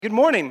Good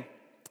morning.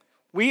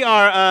 We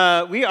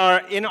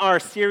are in our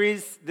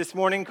series this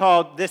morning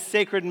called This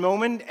Sacred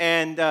Moment,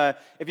 and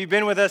if you've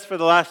been with us for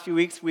the last few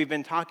weeks, we've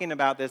been talking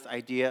about this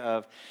idea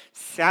of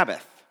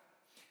Sabbath,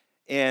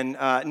 and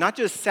not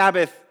just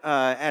Sabbath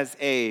as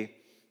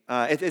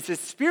it's a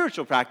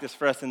spiritual practice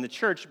for us in the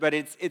church, but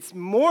it's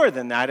more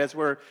than that. As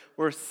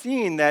we're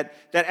seeing that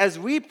as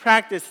we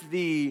practice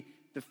the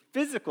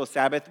physical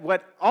Sabbath,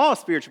 what all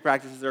spiritual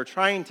practices are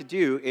trying to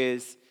do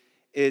is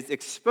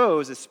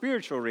expose a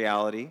spiritual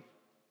reality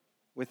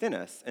within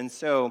us. And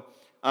so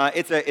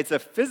it's a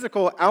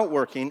physical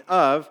outworking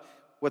of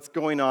what's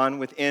going on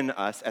within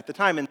us at the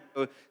time. And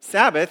so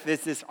Sabbath is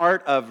this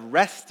art of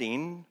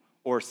resting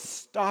or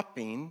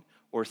stopping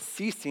or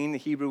ceasing. The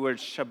Hebrew word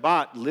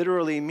Shabbat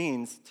literally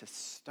means to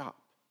stop.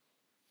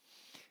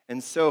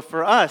 And so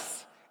for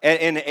us,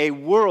 in a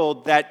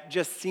world that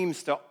just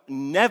seems to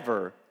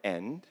never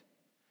end,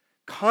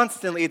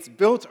 constantly, it's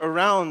built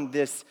around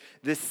this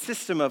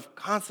system of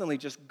constantly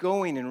just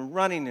going and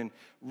running and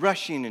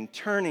rushing and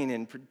turning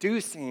and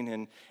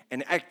producing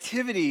and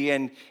activity.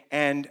 And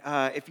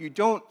if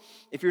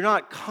you're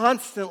not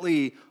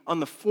constantly on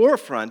the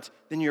forefront,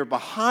 then you're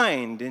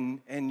behind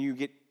and you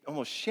get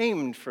almost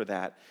shamed for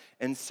that.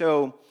 And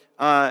so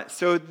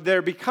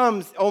there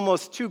becomes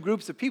almost two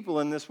groups of people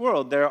in this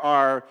world. There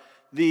are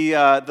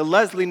the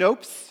Leslie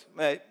Nopes.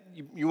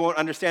 You won't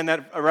understand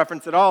that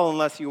reference at all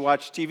unless you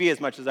watch TV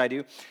as much as I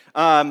do.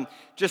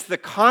 Just the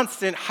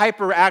constant,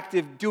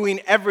 hyperactive,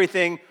 doing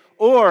everything.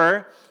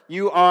 Or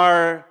you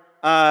are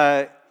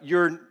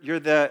you're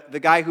the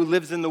guy who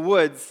lives in the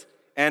woods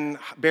and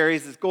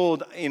buries his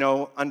gold,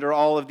 under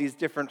all of these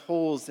different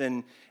holes,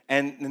 and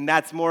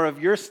that's more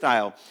of your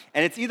style.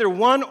 And it's either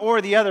one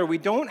or the other. We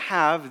don't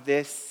have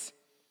this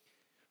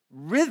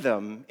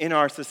rhythm in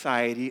our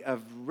society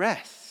of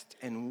rest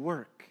and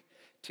work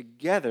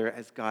together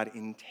as God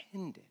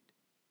intended.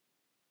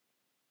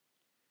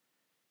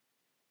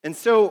 And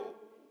so,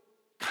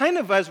 kind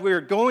of as we're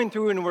going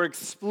through and we're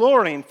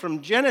exploring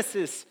from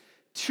Genesis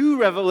to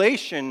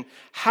Revelation,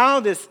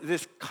 how this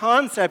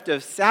concept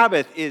of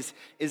Sabbath is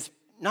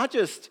not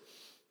just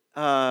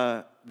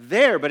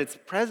there, but it's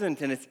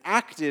present and it's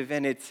active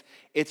and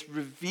it's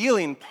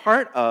revealing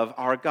part of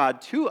our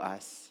God to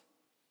us.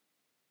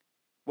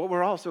 What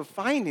we're also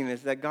finding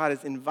is that God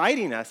is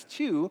inviting us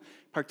to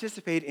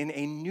participate in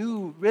a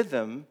new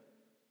rhythm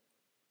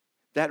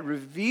that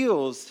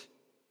reveals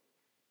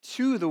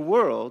to the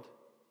world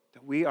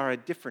that we are a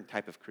different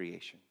type of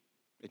creation,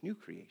 a new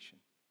creation,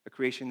 a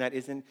creation that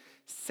isn't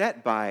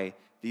set by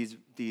these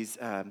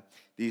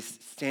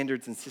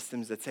standards and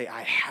systems that say,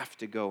 I have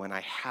to go and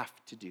I have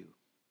to do.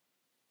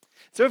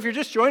 So if you're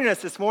just joining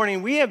us this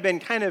morning, we have been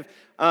kind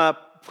of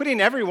putting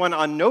everyone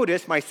on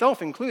notice,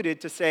 myself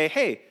included, to say,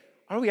 hey,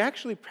 are we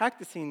actually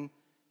practicing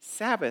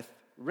Sabbath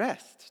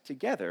rest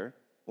together,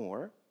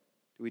 or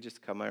do we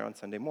just come here on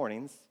Sunday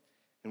mornings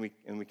and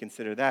we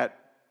consider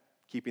that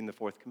keeping the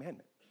fourth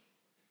commandment?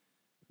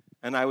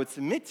 And I would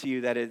submit to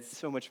you that it's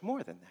so much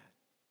more than that.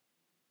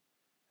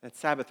 That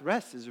Sabbath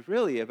rest is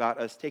really about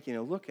us taking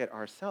a look at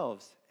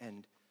ourselves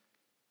and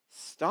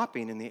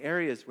stopping in the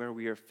areas where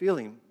we are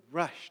feeling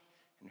rushed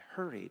and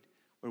hurried,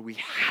 where we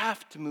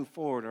have to move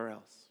forward or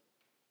else.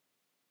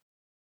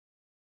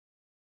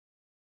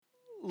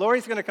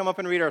 Lori's going to come up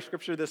and read our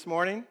scripture this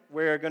morning.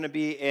 We're going to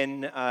be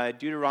in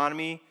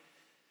Deuteronomy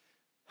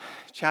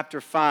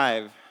chapter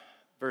 5,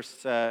 verse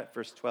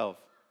 12.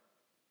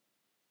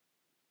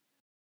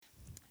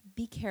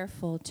 Be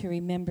careful to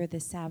remember the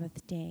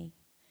Sabbath day,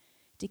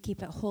 to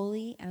keep it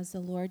holy as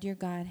the Lord your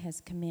God has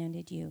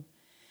commanded you.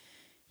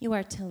 You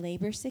are to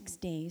labor 6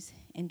 days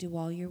and do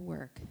all your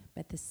work,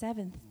 but the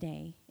seventh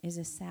day is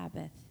a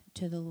Sabbath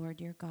to the Lord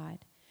your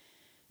God.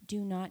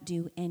 Do not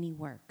do any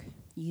work,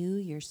 you,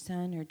 your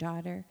son or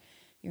daughter,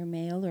 your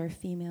male or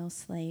female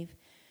slave,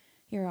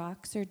 your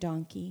ox or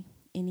donkey,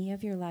 any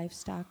of your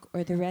livestock,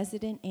 or the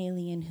resident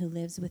alien who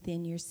lives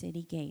within your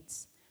city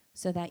gates,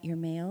 so that your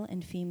male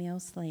and female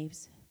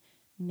slaves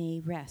may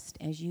rest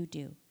as you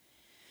do.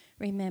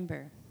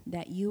 Remember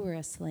that you were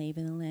a slave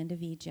in the land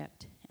of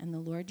Egypt, and the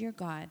Lord your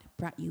God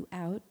brought you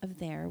out of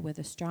there with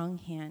a strong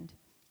hand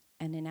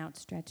and an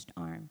outstretched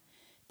arm.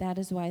 That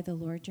is why the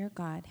Lord your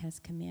God has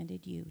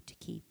commanded you to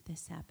keep the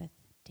Sabbath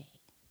day.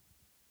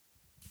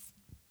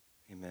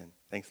 Amen.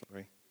 Thanks,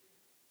 Lori.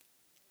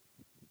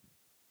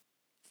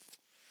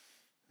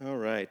 All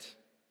right.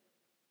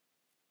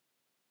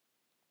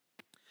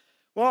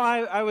 Well,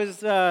 I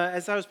was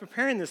as I was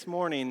preparing this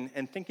morning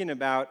and thinking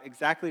about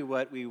exactly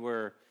what we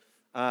were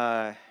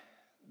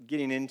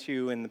getting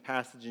into in the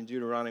passage in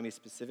Deuteronomy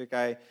specific,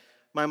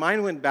 my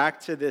mind went back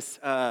to this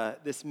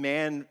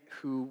man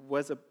who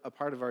was a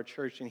part of our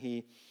church, and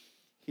he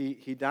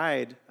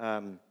died.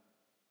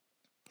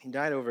 He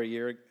died over a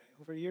year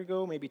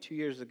ago, maybe 2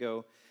 years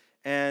ago.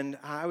 And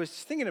I was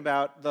thinking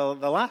about the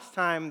last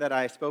time that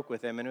I spoke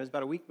with him, and it was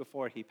about a week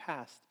before he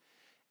passed.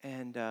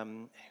 And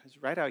he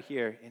was right out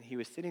here, and he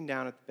was sitting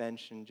down at the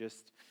bench and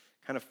just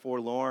kind of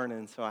forlorn.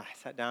 And so I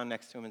sat down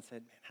next to him and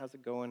said, man, how's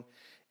it going?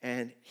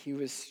 And he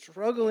was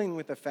struggling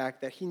with the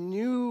fact that he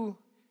knew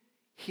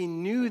he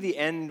knew the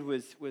end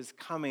was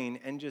coming,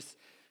 and just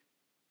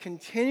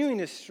continuing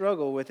to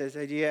struggle with this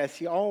idea, as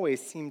he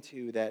always seemed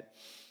to,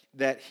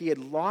 that he had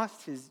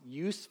lost his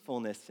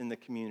usefulness in the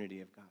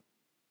community of God.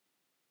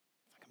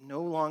 Like, I'm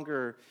no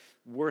longer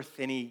worth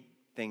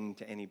anything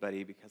to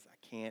anybody because I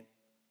can't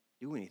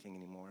do anything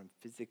anymore. I'm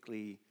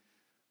physically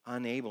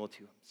unable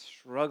to. I'm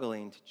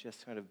struggling to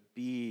just sort of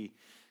be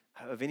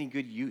of any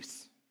good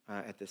use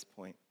at this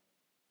point.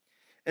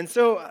 And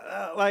so,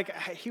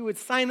 he would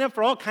sign up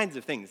for all kinds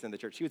of things in the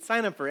church. He would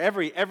sign up for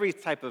every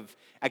type of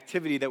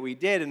activity that we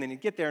did, and then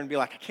he'd get there and be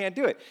like, I can't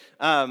do it.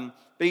 But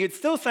he would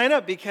still sign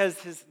up because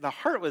the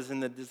heart was in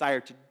the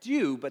desire to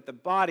do, but the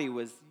body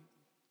was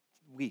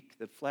weak.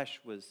 The flesh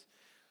was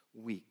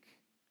weak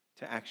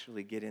to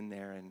actually get in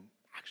there and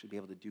actually be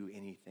able to do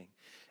anything.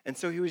 And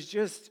so he was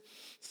just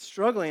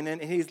struggling,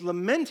 and he's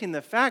lamenting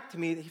the fact to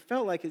me that he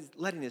felt like he's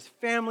letting his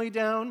family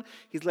down,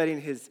 he's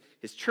letting his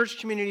church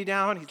community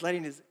down, he's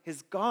letting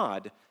his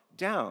God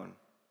down.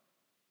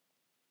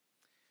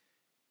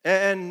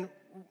 And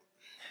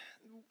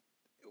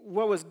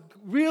what was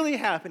really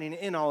happening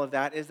in all of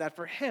that is that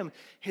for him,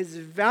 his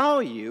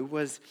value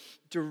was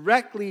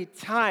directly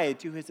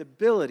tied to his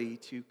ability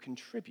to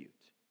contribute.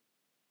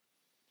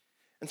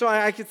 And so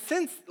I could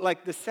sense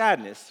like the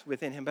sadness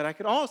within him, but I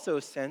could also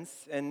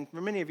sense, and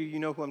for many of you, you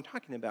know who I'm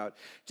talking about,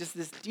 just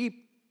this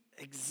deep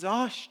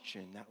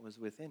exhaustion that was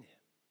within him.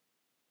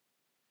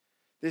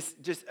 This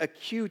just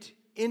acute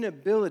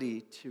inability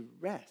to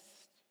rest.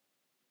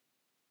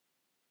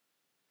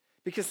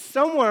 Because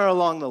somewhere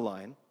along the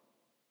line,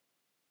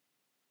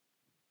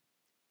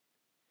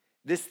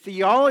 this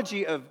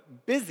theology of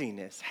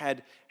busyness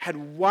had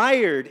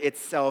wired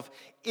itself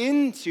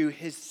into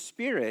his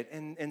spirit,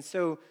 and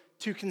so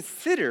to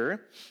consider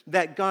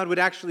that God would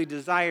actually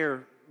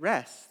desire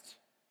rest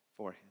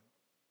for him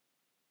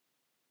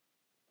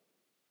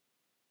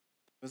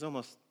was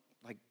almost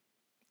like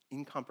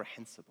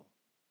incomprehensible.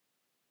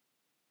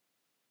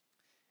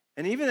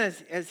 And even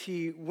as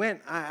he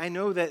went, I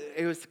know that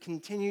it was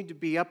continued to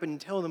be up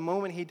until the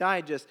moment he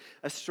died, just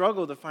a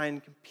struggle to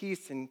find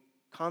peace and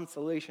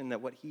consolation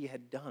that what he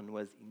had done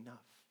was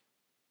enough.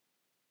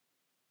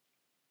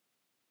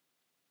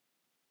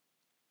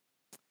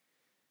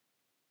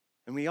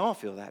 And we all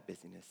feel that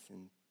busyness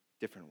in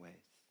different ways.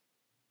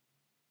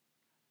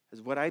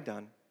 Is what I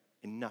done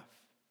enough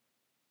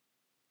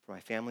for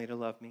my family to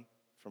love me,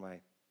 for my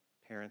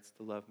parents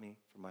to love me,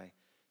 for my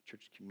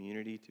church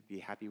community to be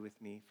happy with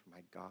me, for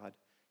my God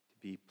to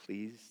be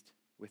pleased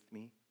with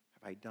me?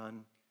 Have I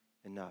done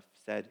enough,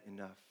 said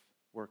enough,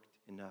 worked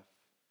enough,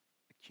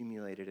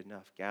 accumulated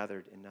enough,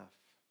 gathered enough?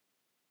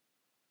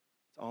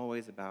 It's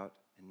always about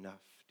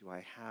enough. Do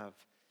I have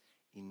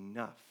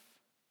enough?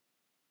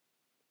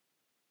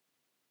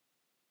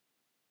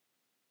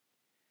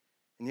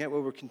 And yet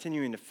what we're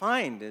continuing to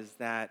find is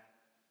that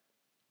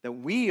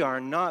we are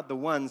not the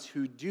ones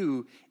who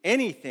do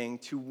anything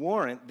to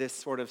warrant this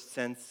sort of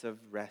sense of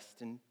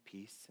rest and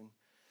peace and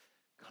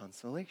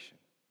consolation.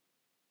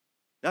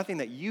 Nothing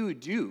that you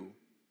do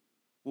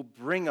will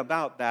bring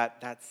about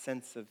that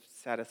sense of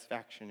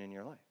satisfaction in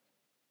your life.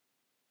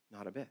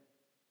 Not a bit.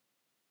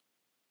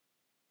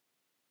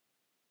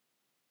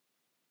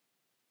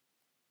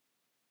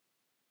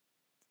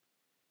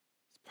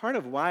 It's part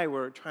of why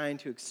we're trying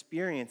to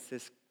experience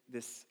this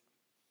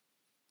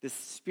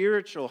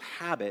spiritual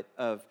habit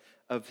of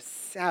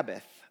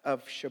Sabbath,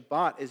 of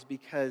Shabbat, is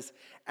because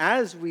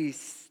as we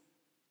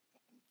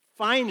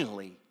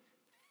finally,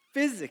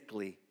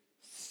 physically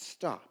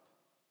stop,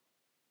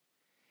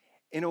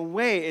 in a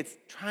way, it's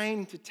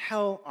trying to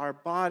tell our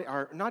body,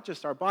 not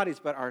just our bodies,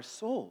 but our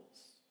souls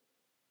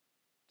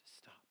to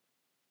stop.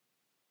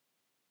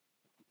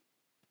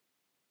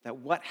 That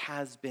what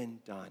has been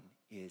done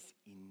is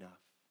enough.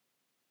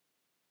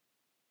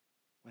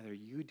 Whether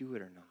you do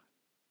it or not,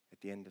 at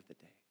the end of the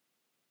day.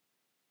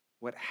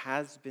 What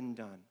has been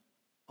done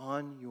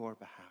on your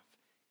behalf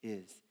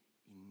is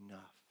enough.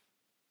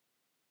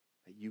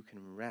 That you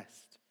can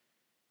rest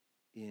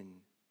in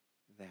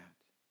that.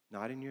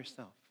 Not in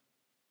yourself,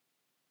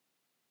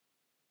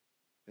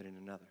 but in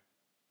another.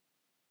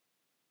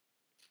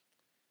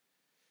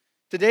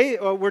 Today,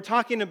 we're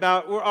talking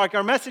about,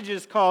 our message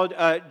is called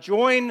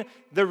Join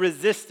the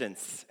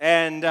Resistance.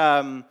 And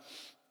I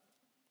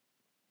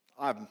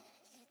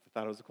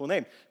thought it was a cool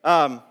name.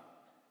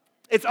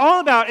 It's all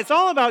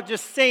about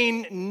just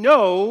saying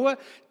no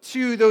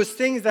to those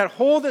things that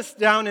hold us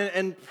down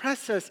and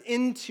press us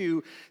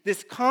into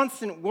this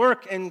constant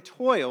work and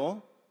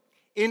toil,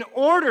 in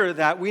order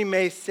that we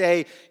may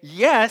say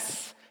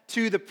yes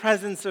to the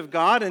presence of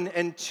God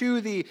and to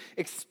the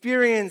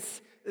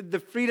experience, the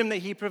freedom that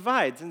He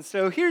provides. And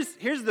so here's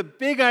the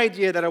big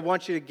idea that I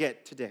want you to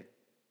get today.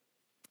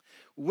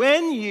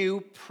 When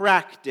you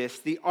practice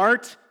the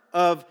art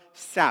of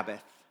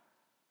Sabbath,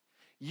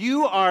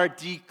 you are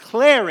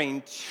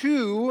declaring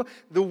to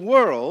the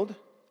world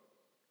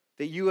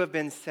that you have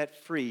been set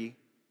free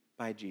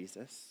by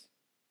Jesus,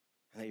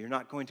 and that you're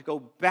not going to go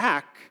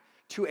back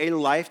to a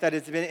life that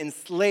has been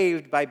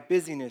enslaved by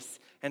busyness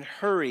and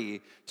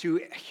hurry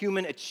to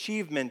human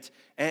achievement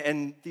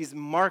and these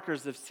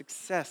markers of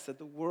success that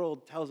the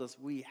world tells us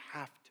we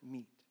have to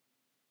meet.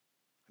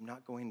 I'm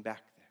not going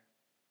back there.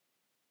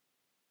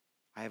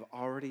 I have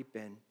already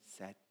been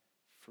set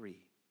free.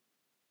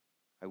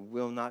 I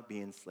will not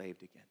be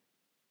enslaved again.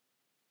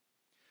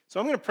 So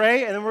I'm going to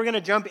pray, and then we're going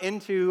to jump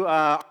into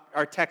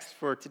our text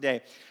for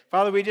today.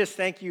 Father, we just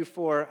thank you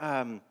for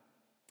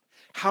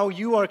how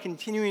you are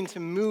continuing to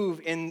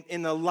move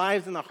in the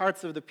lives and the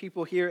hearts of the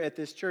people here at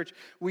this church.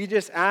 We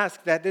just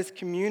ask that this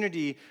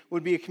community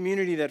would be a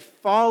community that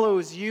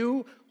follows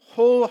you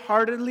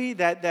wholeheartedly,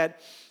 that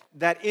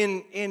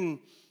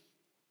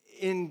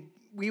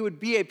we would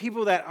be a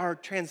people that are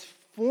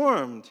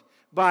transformed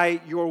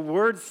by your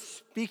words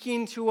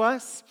speaking to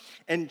us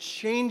and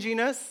changing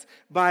us,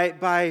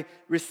 by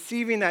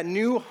receiving that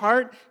new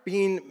heart,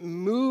 being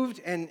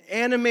moved and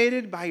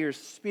animated by your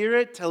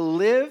Spirit to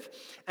live,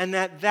 and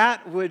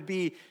that would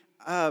be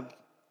a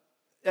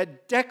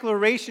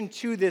declaration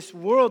to this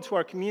world, to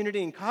our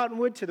community in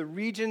Cottonwood, to the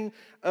region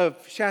of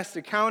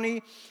Shasta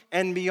County,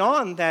 and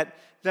beyond, that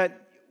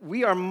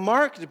we are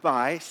marked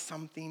by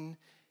something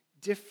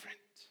different.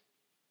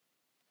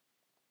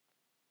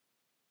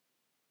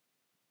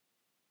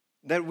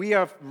 That we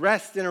have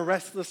rest in a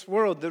restless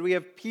world, that we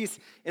have peace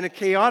in a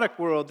chaotic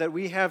world, that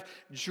we have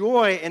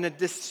joy in a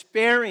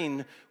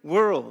despairing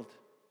world.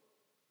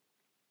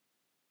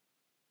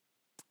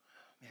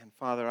 Man,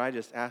 Father, I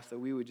just ask that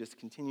we would just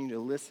continue to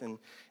listen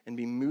and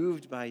be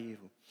moved by you,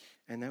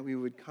 and that we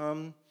would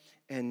come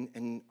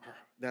and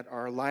that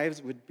our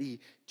lives would be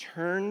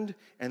turned,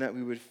 and that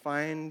we would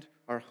find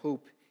our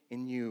hope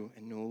in you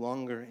and no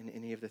longer in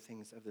any of the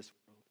things of this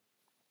world.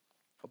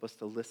 Help us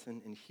to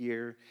listen and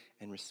hear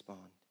and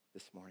respond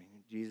this morning.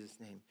 In Jesus'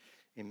 name,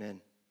 amen.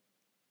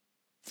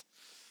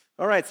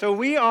 All right, so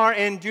we are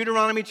in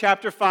Deuteronomy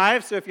chapter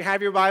 5. So if you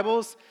have your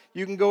Bibles,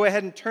 you can go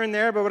ahead and turn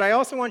there. But what I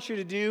also want you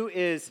to do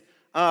is,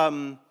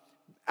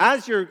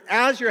 as you're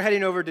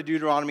heading over to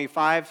Deuteronomy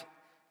 5,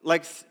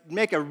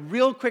 make a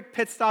real quick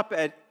pit stop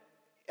at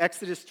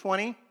Exodus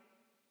 20,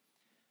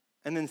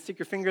 and then stick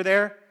your finger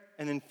there,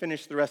 and then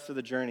finish the rest of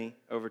the journey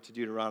over to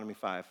Deuteronomy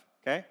 5,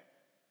 okay?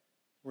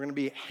 We're going to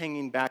be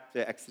hanging back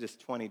to Exodus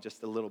 20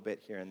 just a little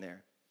bit here and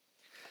there.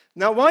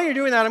 Now, while you're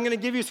doing that, I'm going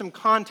to give you some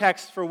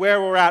context for where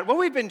we're at. What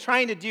we've been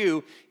trying to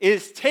do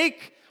is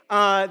take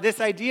this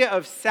idea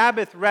of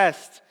Sabbath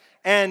rest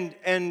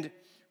and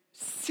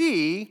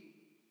see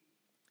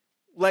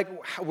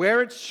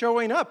where it's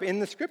showing up in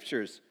the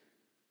Scriptures.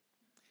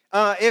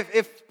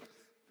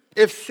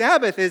 If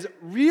Sabbath is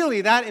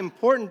really that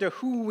important to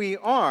who we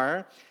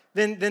are,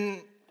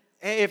 then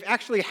if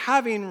actually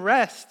having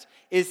rest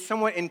is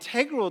somewhat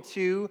integral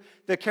to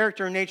the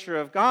character and nature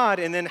of God,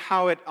 and then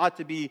how it ought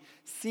to be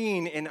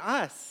seen in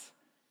us,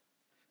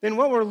 then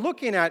what we're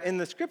looking at in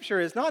the Scripture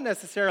is not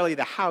necessarily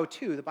the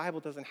how-to. The Bible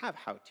doesn't have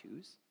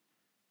how-tos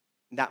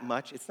that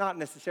much. It's not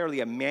necessarily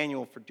a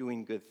manual for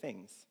doing good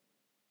things.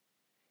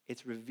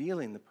 It's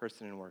revealing the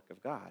person and work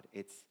of God.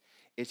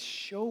 It's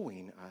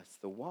showing us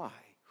the why,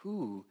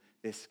 who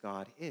this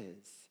God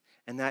is,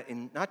 and that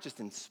not just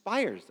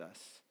inspires us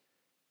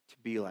to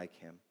be like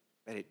him,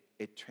 but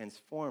it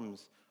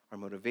transforms our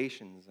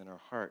motivations and our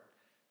heart,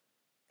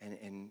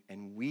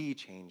 and we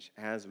change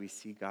as we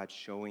see God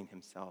showing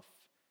himself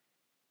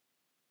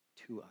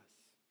to us.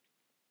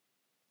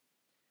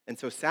 And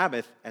so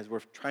Sabbath, as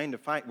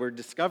we're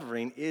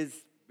discovering, is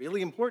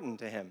really important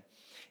to him.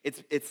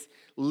 It's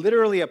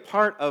literally a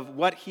part of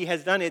what he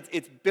has done.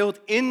 It's built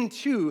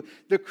into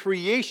the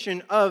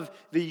creation of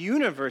the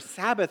universe.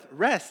 Sabbath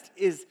rest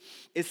is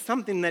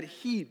something that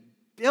he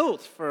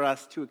built for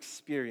us to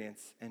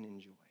experience and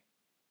enjoy.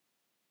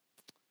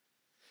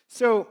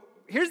 So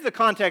here's the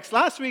context.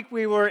 Last week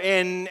we were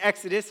in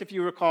Exodus, if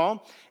you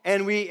recall,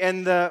 and we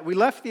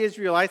left the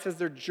Israelites as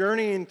they're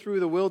journeying through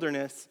the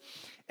wilderness,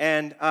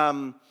 and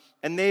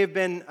they've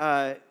been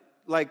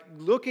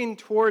looking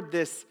toward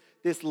this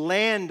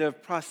land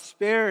of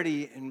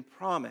prosperity and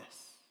promise.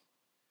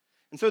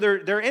 And so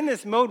they're in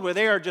this mode where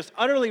they are just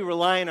utterly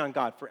relying on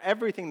God for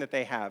everything that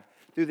they have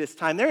through this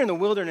time. They're in the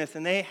wilderness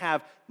and they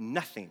have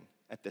nothing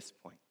at this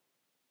point.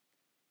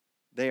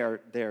 They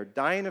are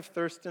dying of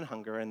thirst and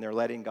hunger, and they're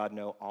letting God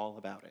know all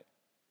about it,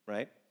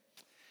 right?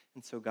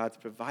 And so God's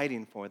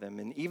providing for them.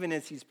 And even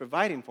as he's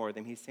providing for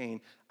them, he's saying,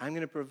 I'm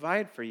going to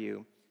provide for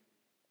you,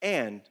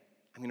 and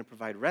I'm going to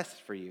provide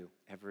rest for you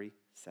every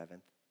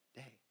seventh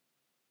day.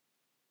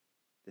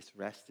 This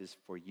rest is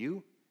for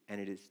you,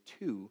 and it is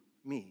to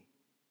me,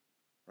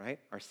 right?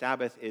 Our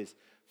Sabbath is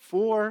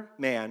for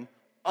man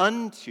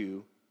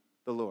unto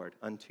the Lord,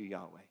 unto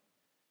Yahweh.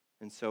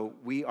 And so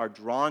we are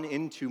drawn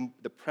into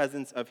the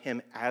presence of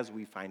him as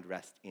we find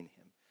rest in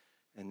him.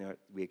 And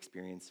we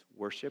experience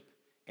worship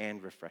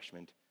and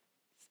refreshment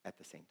at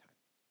the same time.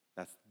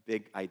 That's the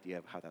big idea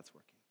of how that's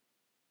working.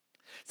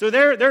 So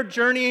they're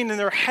journeying and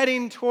they're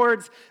heading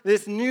towards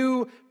this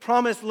new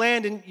promised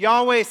land. And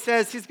Yahweh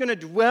says he's going to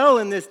dwell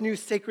in this new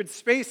sacred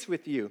space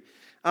with you.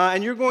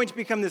 And you're going to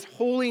become this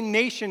holy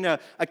nation, a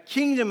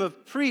kingdom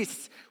of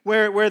priests,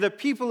 where the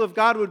people of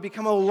God would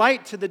become a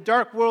light to the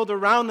dark world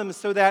around them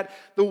so that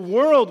the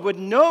world would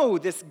know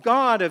this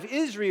God of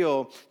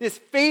Israel, this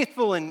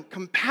faithful and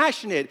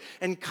compassionate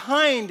and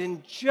kind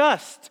and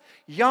just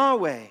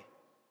Yahweh.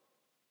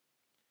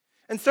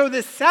 And so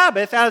this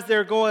Sabbath, as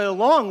they're going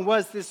along,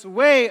 was this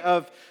way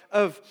of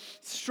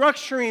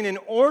structuring and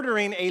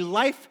ordering a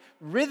life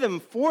rhythm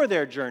for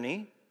their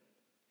journey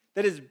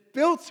that is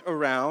built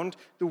around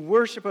the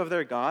worship of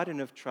their God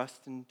and of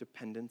trust and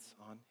dependence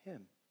on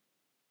Him.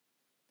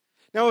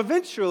 Now,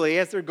 eventually,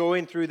 as they're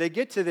going through, they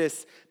get to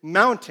this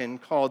mountain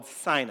called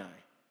Sinai.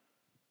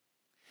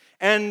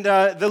 And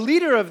the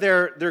leader of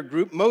their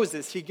group,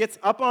 Moses, he gets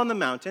up on the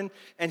mountain,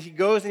 and he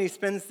goes and he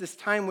spends this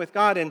time with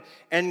God,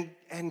 and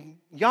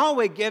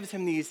Yahweh gives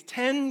him these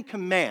 10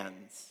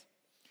 commands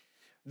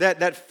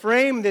that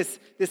frame this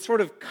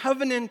sort of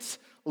covenant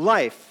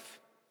life,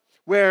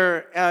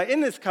 where in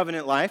this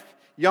covenant life,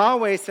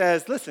 Yahweh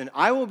says, listen,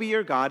 I will be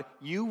your God,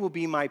 you will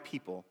be my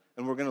people,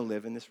 and we're going to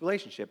live in this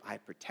relationship. I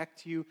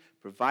protect you,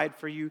 provide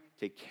for you,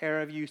 take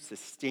care of you,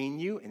 sustain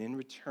you, and in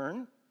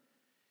return,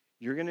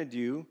 you're going to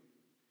do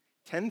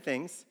 10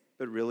 things,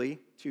 but really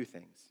 2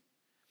 things.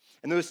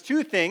 And those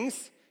 2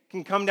 things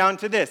can come down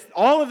to this.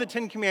 All of the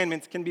 10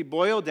 commandments can be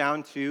boiled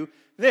down to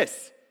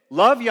this.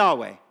 Love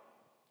Yahweh,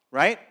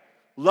 right?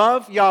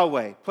 Love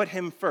Yahweh. Put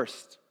Him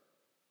first.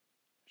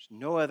 There's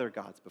no other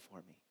gods before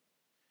me.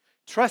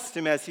 Trust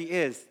Him as He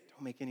is.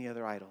 Don't make any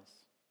other idols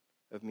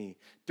of me.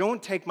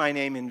 Don't take my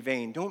name in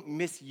vain. Don't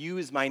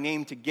misuse my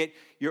name to get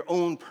your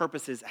own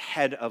purposes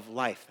ahead of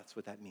life. That's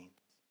what that means.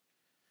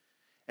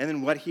 And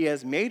then what He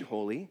has made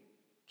holy,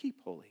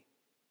 keep holy.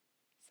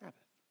 Sabbath.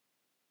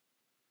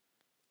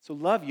 So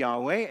love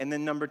Yahweh. And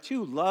then number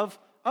 2, love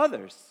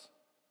others.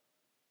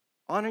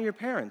 Honor your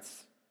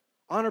parents.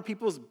 Honor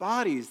people's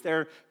bodies,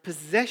 their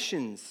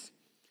possessions.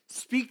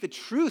 Speak the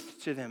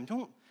truth to them.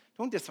 Don't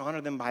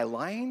dishonor them by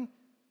lying.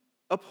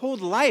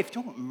 Uphold life.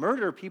 Don't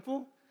murder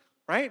people,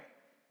 right?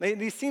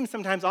 These seem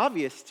sometimes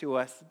obvious to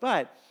us,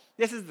 but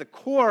this is the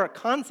core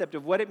concept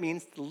of what it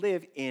means to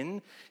live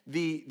in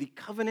the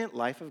covenant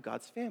life of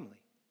God's family.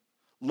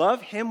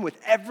 Love Him with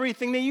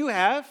everything that you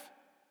have,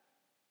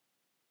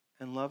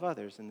 and love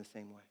others in the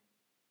same way.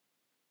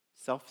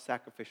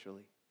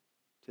 Self-sacrificially,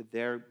 to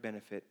their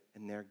benefit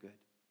and their good.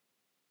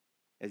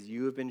 As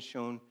you have been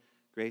shown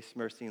grace,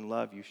 mercy, and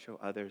love, you show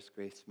others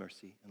grace,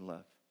 mercy, and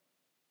love.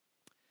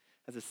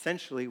 That's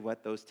essentially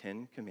what those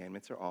 10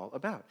 commandments are all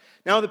about.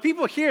 Now, the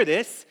people hear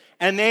this,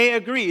 and they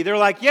agree. They're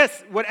like,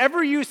 yes,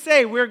 whatever you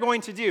say, we're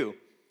going to do.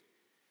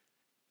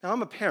 Now,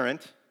 I'm a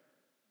parent,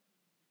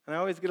 and I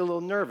always get a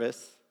little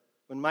nervous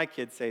when my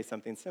kids say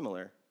something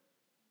similar.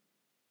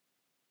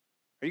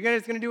 Are you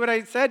guys going to do what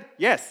I said?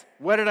 Yes.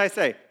 What did I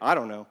say? I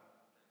don't know.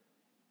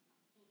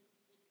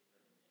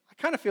 I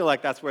kind of feel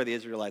like that's where the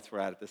Israelites were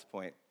at this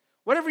point.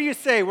 Whatever you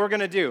say, we're going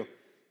to do.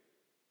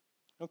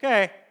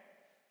 Okay.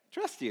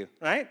 Trust you,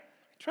 right?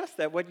 Trust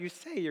that what you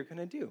say you're going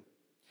to do.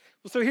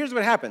 Well, so here's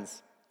what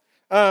happens.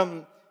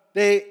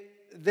 They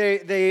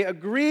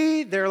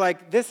agree. They're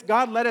like, this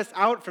God let us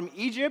out from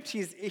Egypt.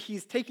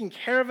 He's taking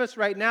care of us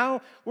right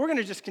now. We're going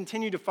to just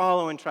continue to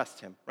follow and trust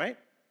Him, right?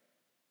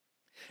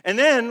 And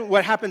then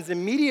what happens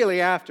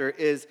immediately after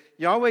is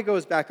Yahweh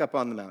goes back up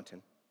on the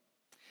mountain.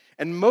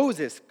 And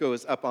Moses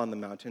goes up on the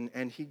mountain,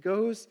 and he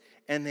goes,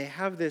 and they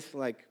have this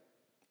like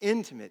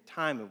intimate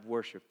time of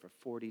worship for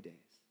 40 days.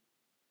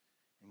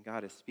 And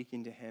God is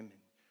speaking to him and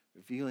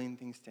revealing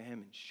things to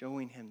him and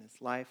showing him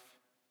this life.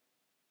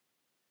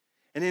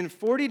 And in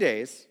 40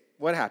 days,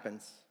 what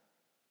happens?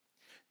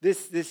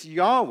 This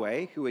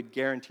Yahweh, who had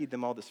guaranteed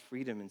them all this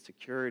freedom and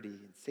security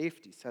and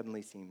safety,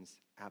 suddenly seems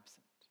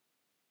absent.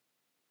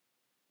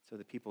 So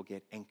the people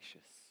get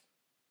anxious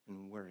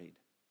and worried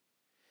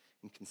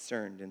and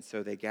concerned. And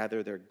so they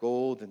gather their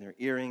gold and their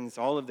earrings,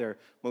 all of their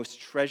most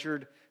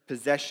treasured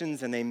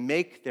possessions, and they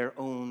make their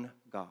own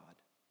God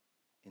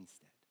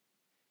instead.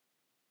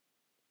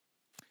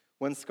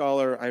 One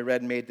scholar I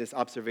read made this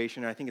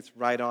observation, and I think it's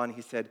right on.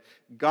 He said,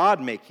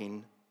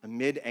 God-making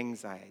amid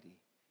anxiety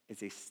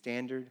is a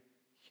standard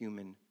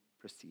human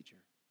procedure.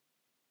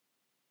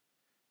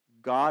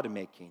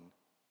 God-making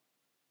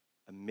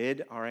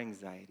amid our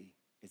anxiety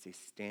is a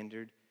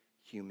standard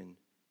human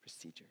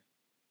procedure.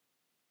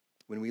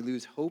 When we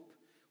lose hope,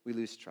 we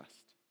lose trust.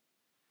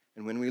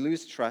 And when we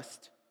lose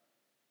trust,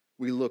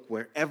 we look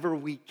wherever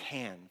we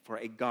can for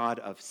a God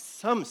of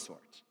some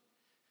sort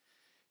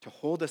to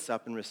hold us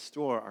up and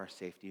restore our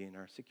safety and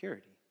our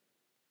security.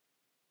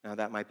 Now,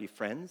 that might be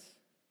friends.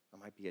 That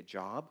might be a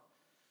job.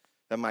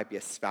 That might be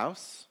a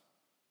spouse.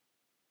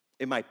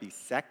 It might be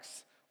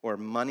sex or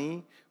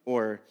money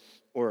or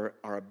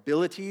our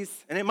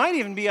abilities. And it might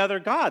even be other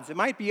gods. It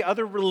might be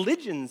other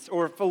religions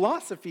or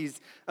philosophies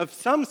of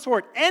some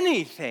sort.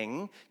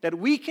 Anything that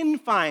we can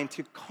find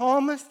to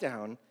calm us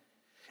down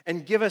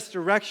and give us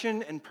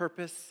direction and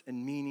purpose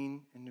and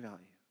meaning and value.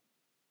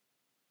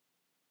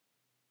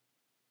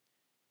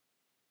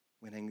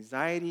 When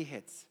anxiety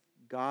hits,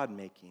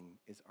 God-making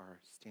is our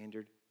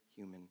standard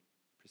human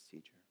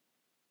procedure.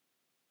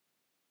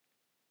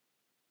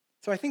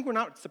 So I think we're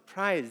not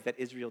surprised that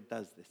Israel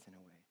does this in a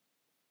way.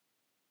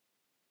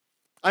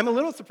 I'm a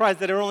little surprised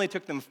that it only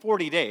took them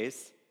 40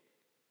 days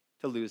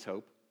to lose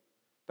hope.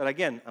 But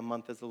again, a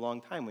month is a long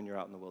time when you're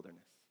out in the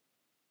wilderness.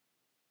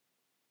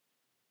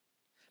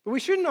 But we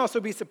shouldn't also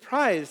be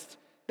surprised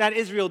that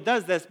Israel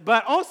does this,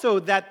 but also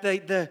that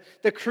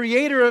the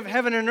creator of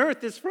heaven and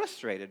earth is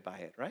frustrated by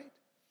it, right?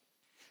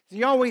 So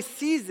Yahweh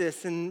sees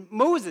this, and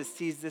Moses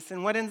sees this,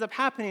 and what ends up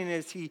happening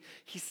is he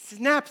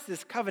snaps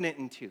this covenant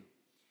in two.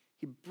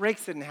 He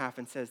breaks it in half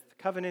and says, the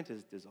covenant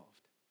is dissolved.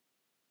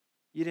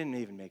 You didn't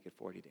even make it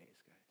 40 days,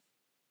 guys.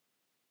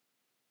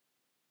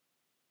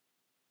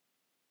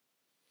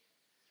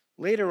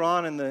 Later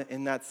on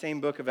in that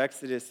same book of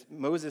Exodus,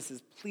 Moses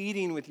is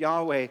pleading with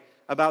Yahweh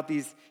about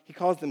these, he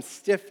calls them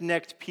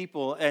stiff-necked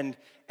people,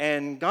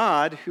 and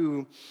God,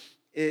 who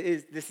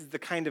this is the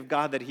kind of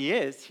God that he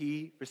is,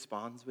 he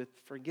responds with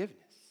forgiveness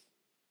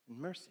and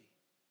mercy.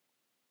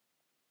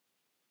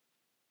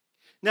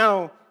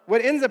 Now,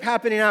 what ends up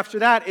happening after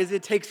that is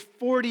it takes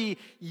 40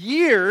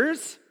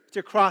 years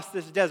to cross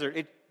this desert.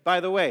 It, by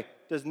the way,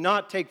 does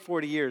not take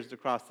 40 years to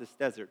cross this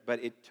desert,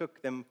 but it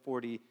took them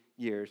 40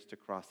 years to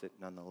cross it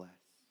nonetheless.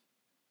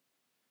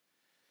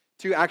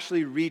 To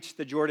actually reach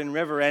the Jordan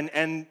River.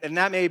 And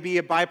that may be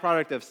a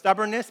byproduct of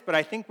stubbornness, but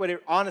I think what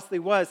it honestly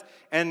was,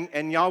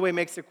 and Yahweh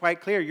makes it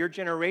quite clear, your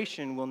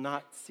generation will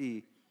not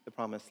see the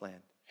promised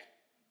land.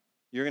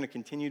 You're going to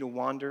continue to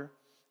wander,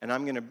 and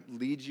I'm going to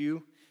lead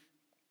you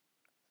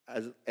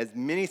as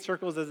many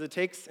circles as it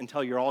takes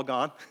until you're all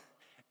gone,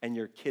 and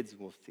your kids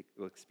will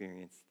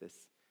experience this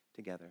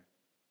together.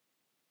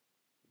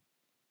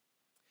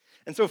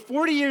 And so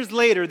 40 years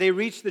later, they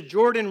reach the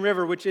Jordan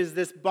River, which is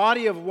this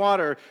body of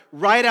water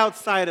right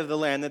outside of the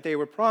land that they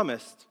were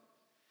promised.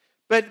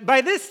 But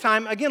by this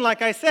time, again,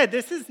 like I said,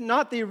 this is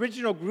not the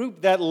original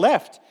group that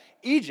left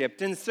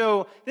Egypt. And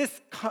so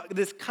this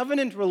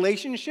covenant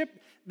relationship,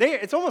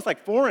 it's almost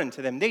like foreign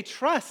to them. They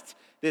trust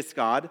this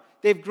God.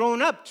 They've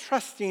grown up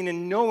trusting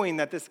and knowing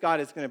that this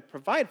God is going to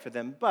provide for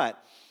them,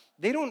 but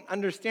they don't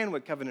understand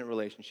what covenant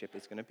relationship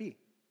is going to be.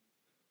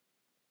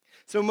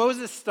 So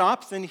Moses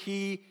stops and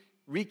he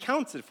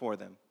recounts it for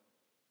them.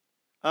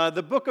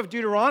 The book of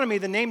Deuteronomy,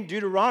 the name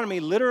Deuteronomy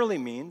literally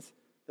means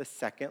the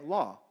second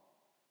law.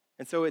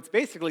 And so it's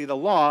basically the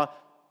law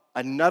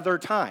another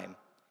time.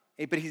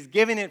 But he's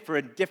giving it for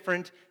a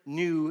different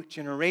new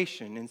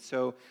generation. And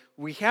so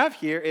we have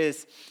here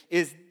is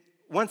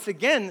once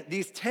again,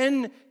 these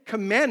 10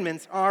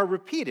 commandments are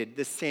repeated,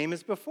 the same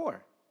as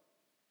before.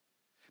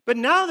 But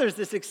now there's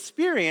this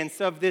experience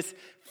of this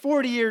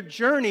 40-year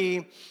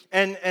journey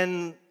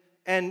and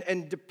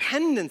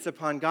dependence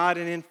upon God,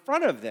 and in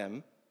front of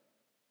them,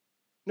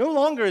 no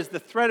longer is the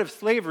threat of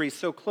slavery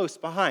so close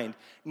behind.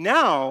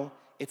 Now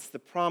it's the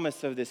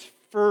promise of this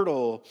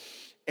fertile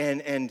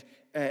and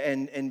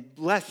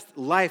blessed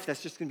life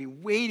that's just going to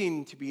be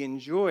waiting to be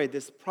enjoyed,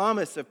 this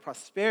promise of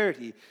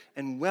prosperity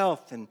and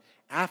wealth and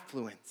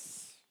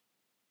affluence.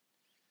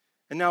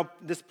 And now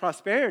this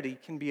prosperity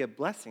can be a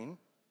blessing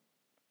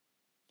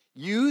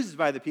used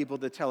by the people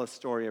to tell a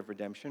story of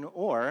redemption,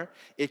 or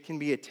it can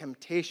be a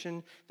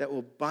temptation that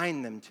will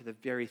bind them to the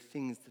very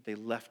things that they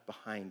left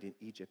behind in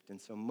Egypt. And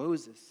so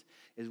Moses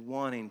is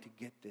wanting to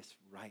get this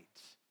right.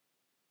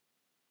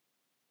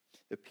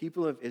 The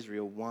people of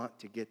Israel want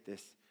to get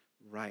this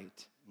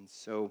right. And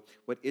so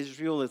what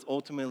Israel is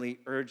ultimately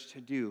urged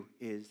to do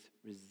is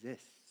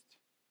resist.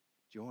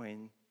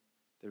 Join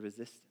the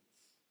resistance.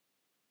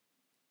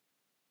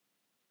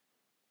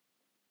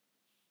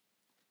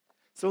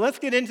 So let's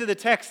get into the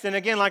text. And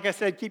again, like I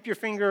said, keep your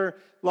finger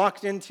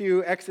locked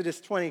into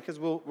Exodus 20 because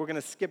we're going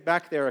to skip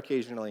back there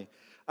occasionally.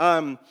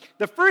 The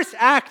first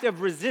act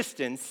of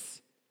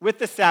resistance with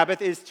the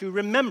Sabbath is to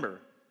remember.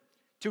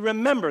 To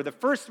remember. The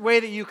first way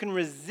that you can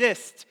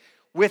resist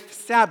with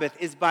Sabbath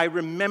is by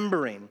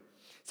remembering.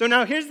 So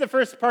now here's the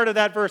first part of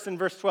that verse in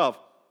verse 12.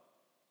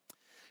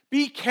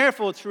 Be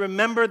careful to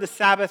remember the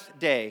Sabbath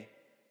day,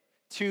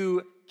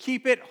 to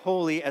keep it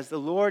holy as the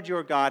Lord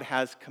your God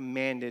has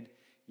commanded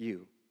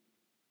you.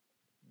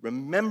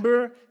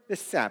 Remember the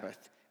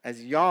Sabbath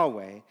as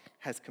Yahweh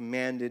has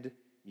commanded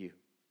you.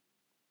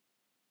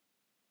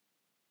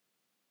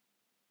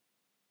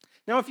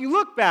 Now, if you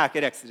look back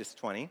at Exodus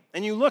 20,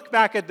 and you look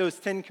back at those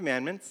 10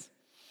 commandments,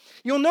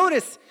 you'll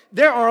notice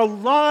there are a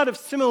lot of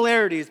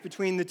similarities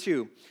between the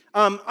two.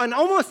 On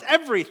almost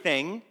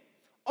everything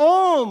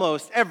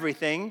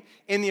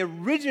in the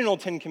original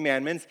 10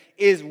 commandments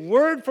is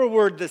word for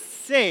word the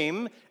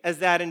same as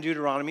that in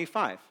Deuteronomy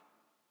 5.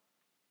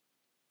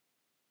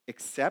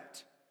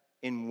 Except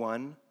in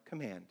one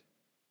command.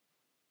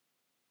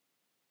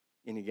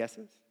 Any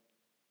guesses?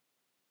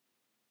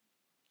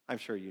 I'm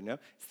sure you know.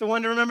 It's the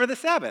one to remember the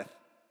Sabbath.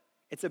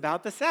 It's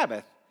about the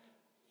Sabbath.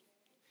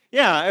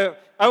 Yeah,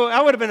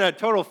 I would have been a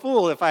total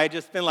fool if I had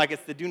just been like,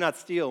 it's the do not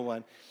steal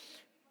one.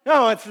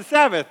 No, it's the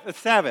Sabbath. It's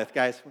Sabbath,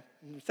 guys.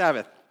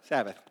 Sabbath,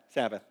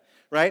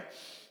 right?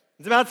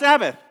 It's about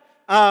Sabbath.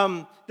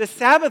 The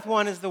Sabbath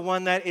one is the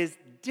one that is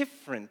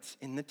different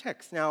in the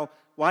text. Now,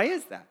 why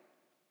is that?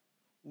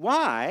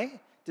 Why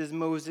does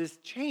Moses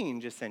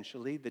change,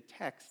 essentially, the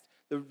text,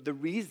 the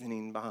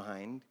reasoning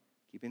behind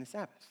keeping the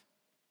Sabbath?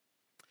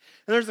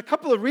 And there's a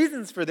couple of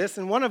reasons for this,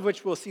 and one of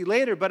which we'll see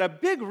later, but a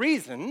big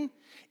reason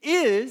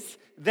is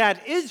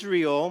that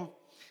Israel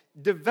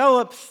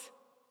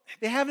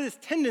they have this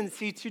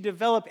tendency to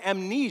develop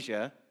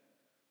amnesia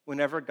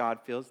whenever God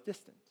feels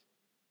distant.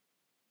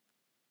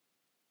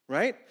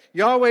 Right?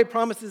 Yahweh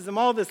promises them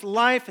all this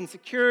life and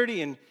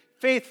security and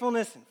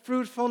faithfulness and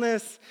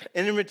fruitfulness,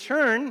 and in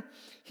return,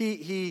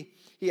 he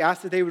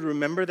asks that they would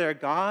remember their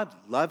God,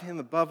 love him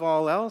above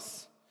all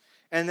else,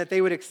 and that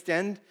they would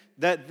extend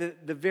the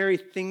very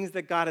things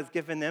that God has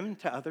given them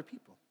to other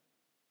people.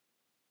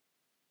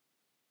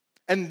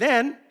 And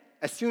then,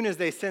 as soon as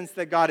they sense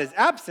that God is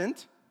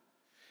absent,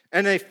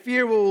 and they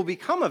fear what will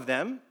become of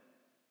them,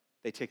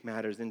 they take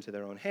matters into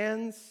their own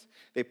hands.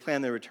 They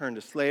plan their return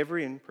to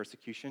slavery and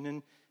persecution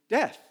and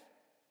death.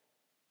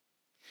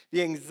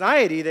 The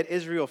anxiety that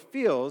Israel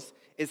feels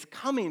is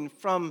coming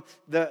from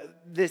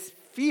this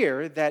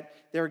fear that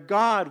their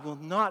God will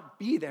not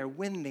be there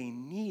when they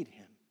need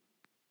him.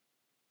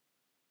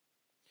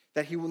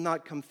 That he will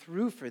not come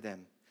through for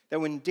them. That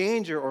when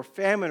danger or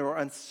famine or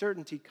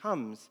uncertainty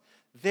comes,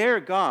 their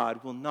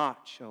God will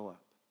not show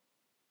up.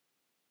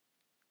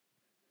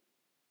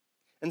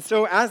 And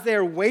so as they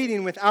are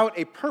waiting without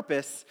a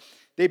purpose,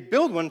 they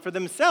build one for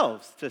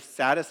themselves to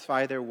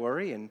satisfy their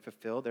worry and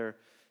fulfill their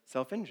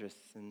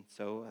self-interests. And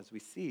so, as we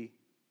see,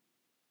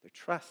 their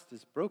trust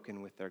is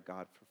broken with their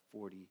God for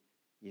 40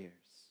 years.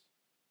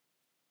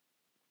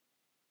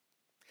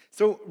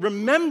 So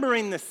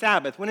remembering the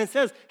Sabbath, when it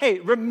says, hey,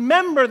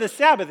 remember the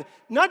Sabbath,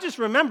 not just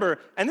remember,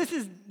 and this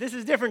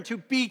is different, to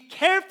be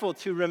careful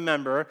to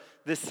remember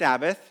the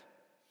Sabbath.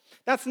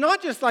 That's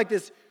not just like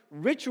this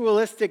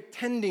ritualistic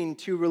tending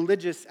to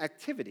religious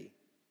activity.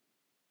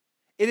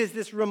 It is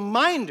this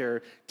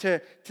reminder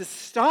to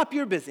stop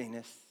your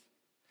busyness,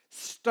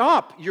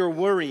 stop your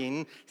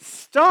worrying,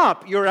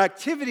 stop your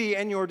activity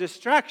and your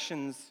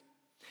distractions,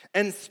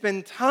 and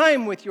spend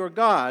time with your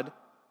God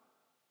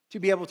to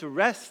be able to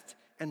rest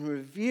and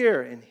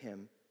revere in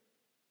him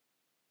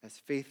as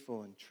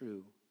faithful and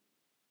true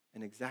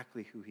and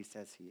exactly who he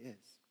says he is.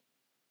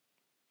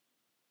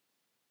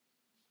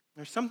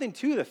 There's something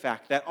to the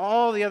fact that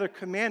all the other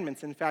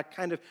commandments, in fact,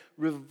 kind of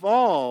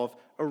revolve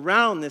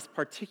around this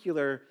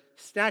particular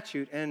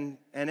statute. And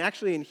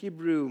actually in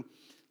Hebrew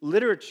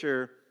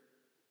literature,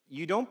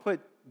 you don't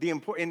put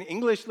in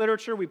English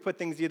literature, we put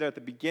things either at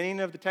the beginning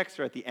of the text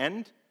or at the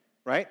end,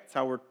 right? That's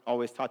how we're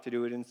always taught to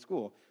do it in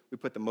school. We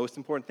put the most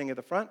important thing at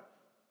the front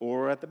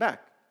or at the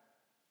back.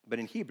 But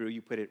in Hebrew,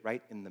 you put it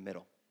right in the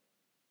middle.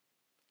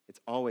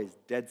 It's always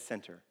dead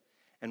center.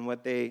 And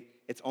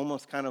it's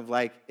almost kind of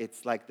like,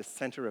 it's like the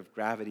center of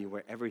gravity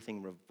where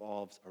everything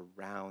revolves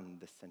around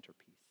the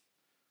centerpiece,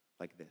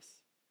 like this.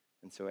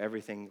 And so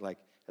everything, like,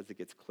 as it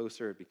gets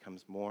closer, it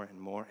becomes more and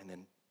more, and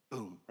then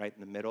boom, right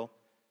in the middle,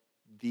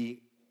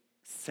 the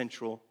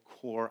central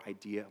core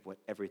idea of what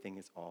everything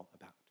is all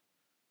about.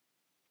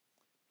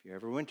 If you're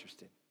ever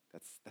interested,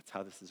 that's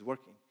how this is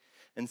working.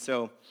 And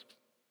so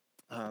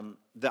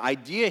the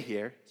idea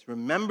here is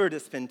remember to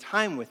spend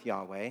time with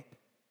Yahweh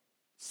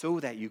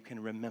so that you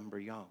can remember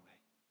Yahweh.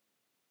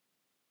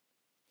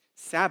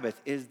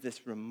 Sabbath is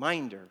this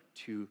reminder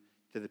to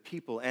the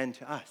people and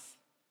to us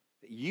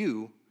that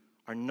you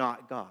are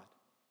not God.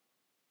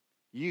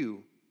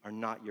 You are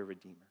not your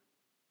Redeemer.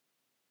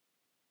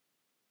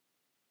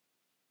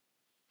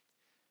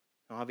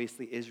 Now,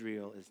 obviously,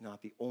 Israel is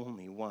not the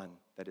only one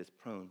that is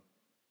prone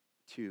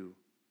to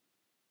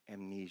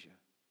amnesia.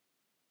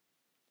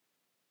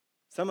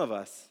 Some of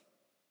us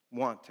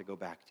want to go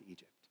back to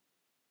Egypt.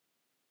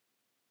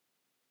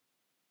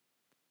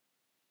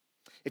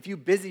 If you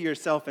busy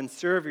yourself and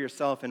serve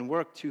yourself and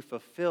work to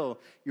fulfill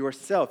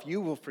yourself,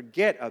 you will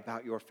forget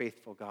about your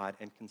faithful God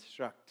and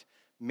construct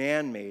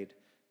man-made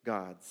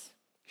gods,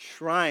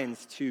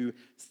 shrines to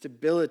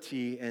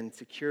stability and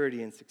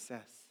security and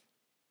success.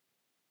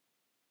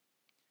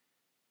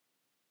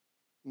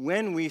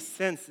 When we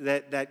sense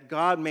that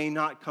God may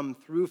not come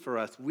through for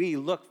us, we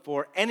look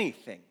for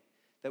anything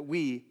that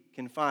we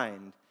can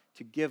find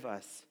to give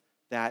us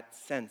that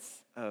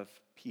sense of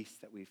peace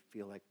that we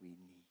feel like we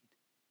need.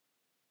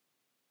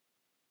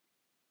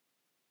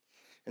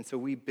 And so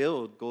we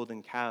build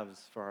golden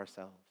calves for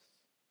ourselves.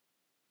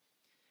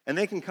 And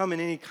they can come in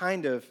any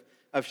kind of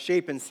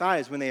shape and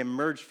size when they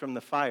emerge from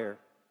the fire.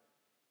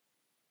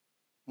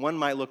 One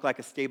might look like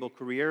a stable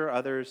career.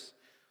 Others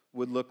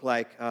would look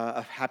like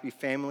a happy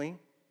family.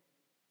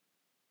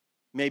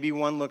 Maybe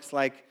one looks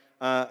like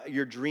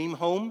your dream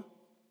home.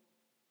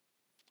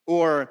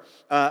 Or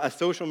a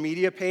social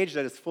media page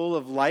that is full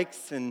of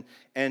likes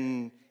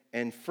and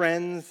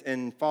friends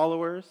and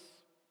followers.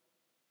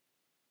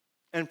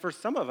 And for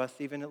some of us,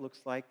 even it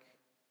looks like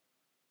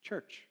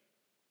church.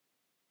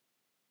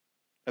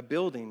 A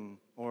building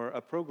or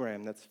a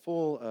program that's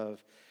full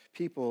of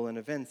people and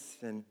events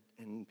and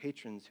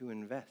patrons who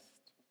invest.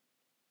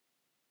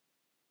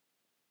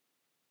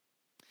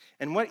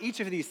 And what each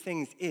of these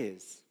things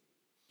is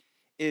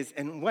is,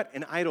 and what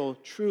an idol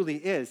truly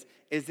is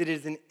it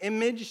is an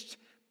imaged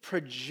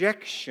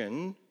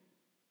projection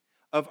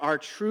of our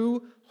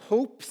true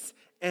hopes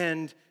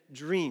and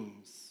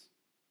dreams.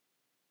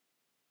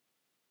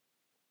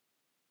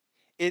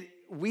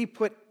 We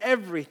put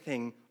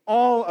everything,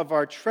 all of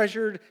our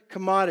treasured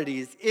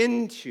commodities,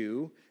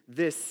 into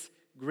this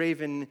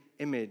graven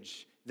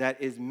image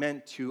that is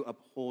meant to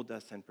uphold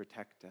us and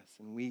protect us.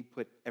 And we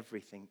put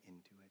everything into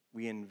it.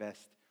 We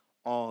invest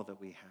all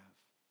that we have.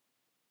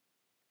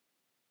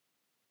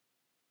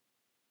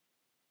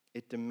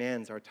 It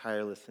demands our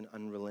tireless and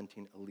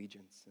unrelenting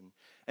allegiance.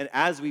 And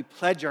as we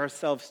pledge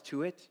ourselves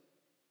to it,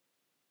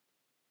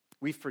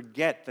 we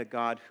forget the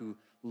God who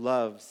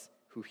loves,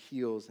 who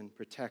heals and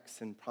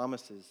protects and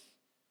promises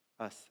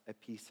us a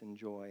peace and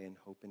joy and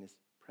hope in his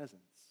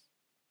presence.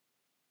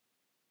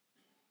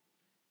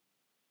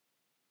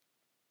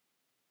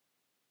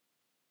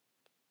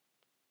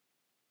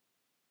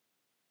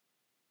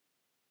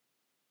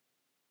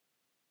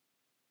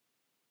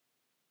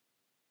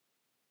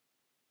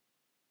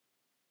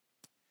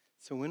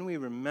 So when we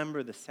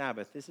remember the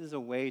Sabbath, this is a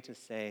way to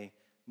say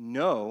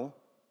no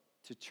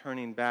to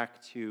turning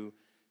back to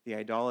the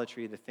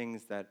idolatry, the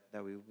things that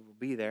we will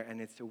be there,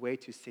 and it's a way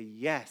to say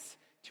yes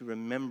to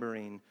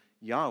remembering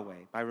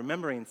Yahweh. By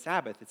remembering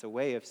Sabbath, it's a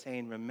way of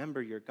saying,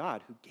 remember your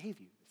God who gave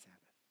you the Sabbath,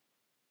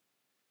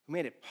 who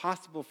made it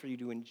possible for you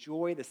to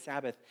enjoy the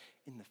Sabbath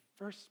in the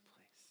first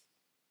place.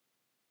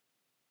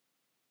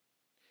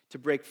 To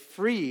break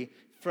free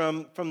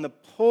from the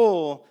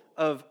pull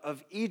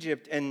of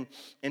Egypt and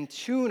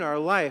tune our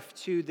life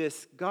to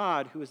this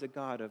God who is a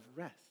God of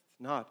rest,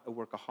 not a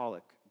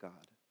workaholic God.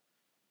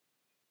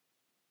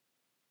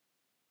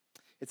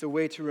 It's a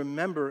way to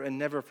remember and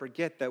never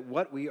forget that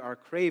what we are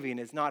craving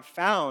is not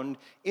found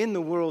in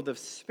the world of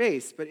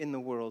space, but in the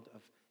world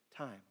of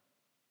time.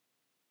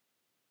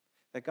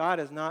 That God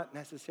is not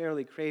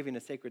necessarily craving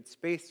a sacred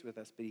space with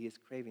us, but he is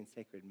craving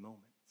sacred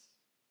moments,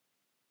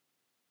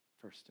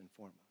 first and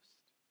foremost.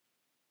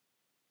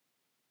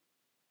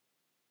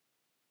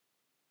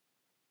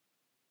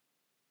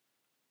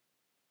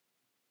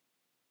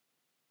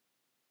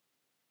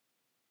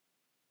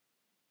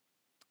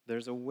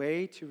 There's a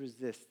way to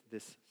resist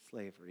this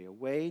slavery, a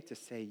way to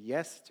say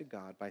yes to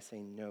God by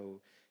saying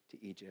no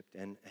to Egypt.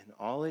 And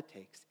all it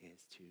takes is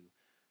to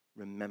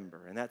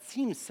remember. And that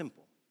seems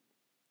simple,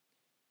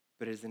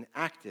 but it is an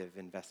active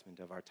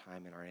investment of our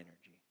time and our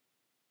energy.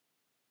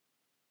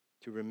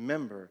 To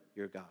remember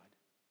your God,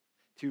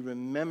 to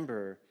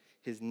remember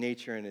his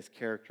nature and his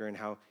character and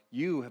how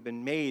you have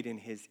been made in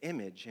his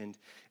image,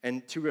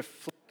 and to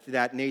reflect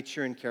that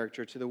nature and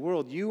character to the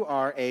world. You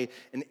are an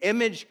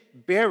image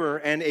bearer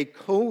and a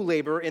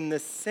co-laborer in the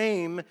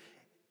same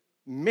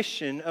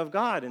mission of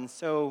God. And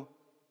so,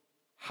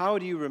 how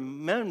do you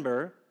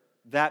remember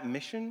that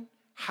mission?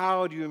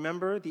 How do you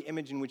remember the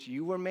image in which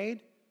you were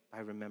made? By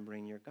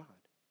remembering your God.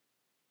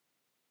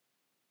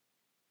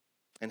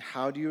 And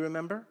how do you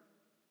remember?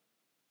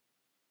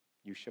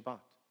 You Shabbat.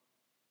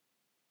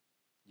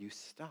 You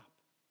stop.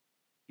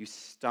 You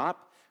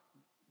stop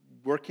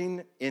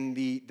working in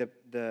the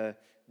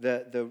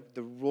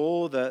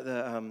role,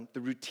 the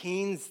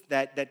routines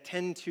that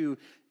tend to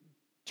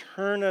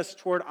turn us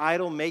toward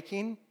idol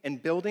making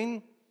and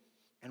building,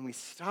 and we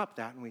stop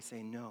that and we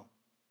say, no,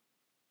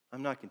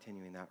 I'm not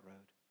continuing that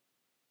road.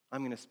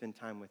 I'm going to spend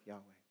time with Yahweh.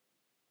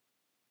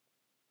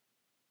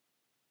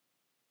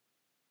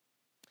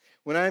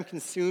 When I'm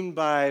consumed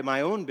by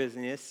my own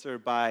business or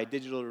by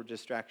digital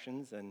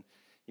distractions, and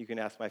you can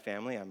ask my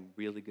family, I'm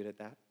really good at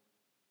that.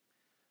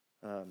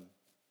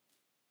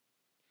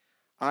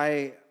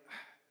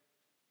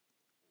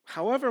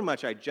 However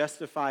much I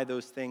justify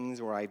those things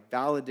or I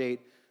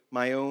validate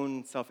my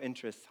own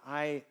self-interest,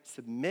 I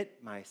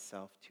submit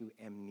myself to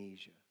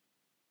amnesia.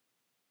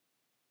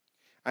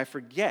 I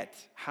forget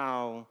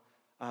how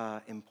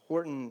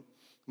important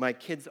my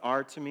kids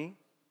are to me,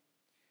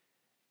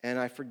 and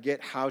I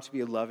forget how to be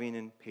a loving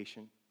and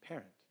patient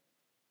parent.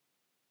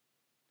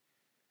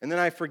 And then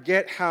I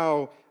forget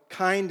how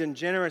kind and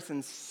generous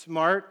and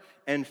smart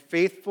and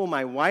faithful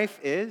my wife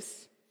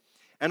is,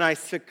 and I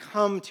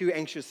succumb to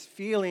anxious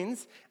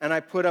feelings, and I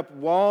put up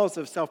walls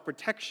of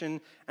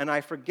self-protection, and I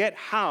forget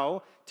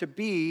how to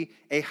be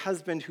a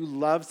husband who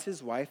loves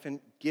his wife and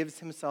gives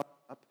himself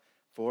up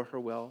for her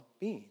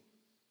well-being.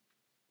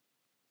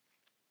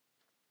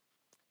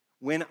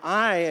 When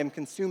I am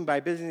consumed by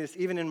busyness,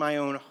 even in my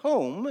own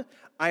home,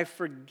 I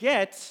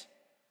forget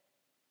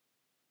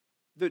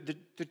the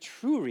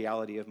true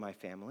reality of my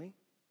family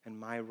and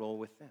my role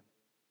with them.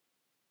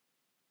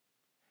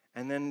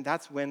 And then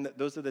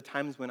those are the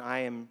times when I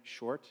am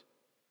short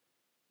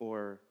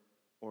or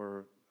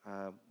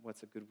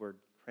what's a good word?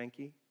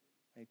 Cranky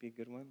might be a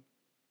good one.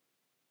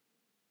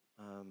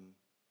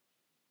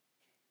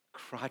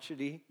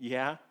 Crotchety,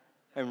 yeah.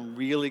 I'm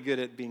really good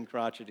at being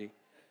crotchety.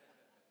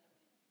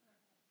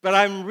 But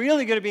I'm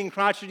really good at being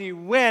crotchety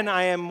when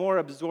I am more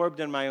absorbed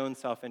in my own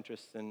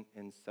self-interest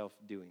and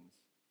self-doings.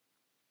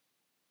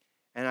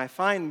 And I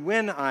find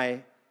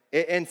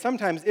and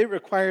sometimes it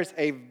requires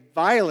a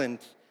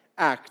violent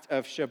act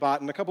of Shabbat.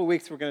 In a couple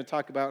weeks, we're going to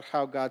talk about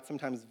how God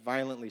sometimes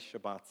violently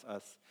Shabbats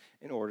us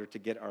in order to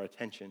get our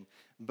attention.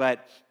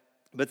 But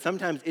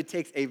sometimes it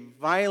takes a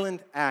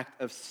violent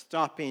act of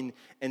stopping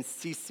and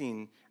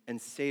ceasing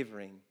and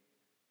savoring,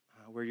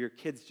 where your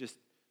kids just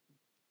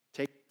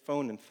take the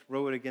phone and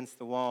throw it against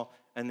the wall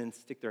and then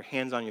stick their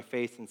hands on your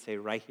face and say,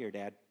 right here,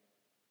 Dad,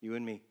 you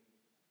and me,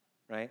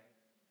 right?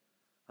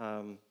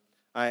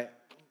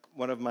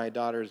 One of my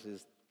daughters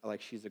is,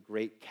 like, she's a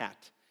great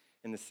cat.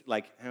 And this,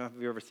 like, I don't know if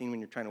you've ever seen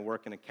when you're trying to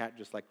work and a cat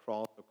just, like,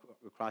 crawls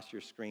across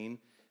your screen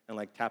and,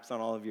 like, taps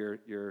on all of your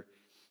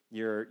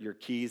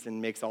keys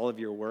and makes all of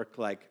your work,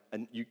 like,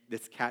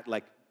 this cat,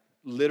 like,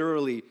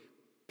 literally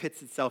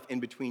pits itself in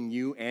between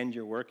you and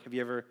your work.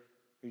 You're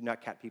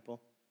not cat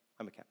people?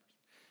 I'm a cat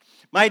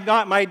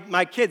person.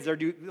 My kids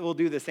will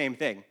do the same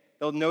thing.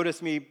 They'll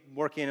notice me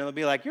working, and they'll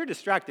be like, you're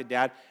distracted,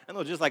 Dad. And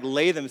they'll just, like,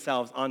 lay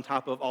themselves on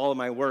top of all of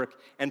my work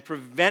and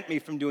prevent me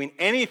from doing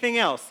anything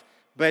else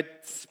but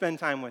spend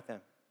time with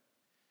them.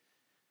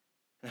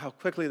 And how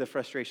quickly the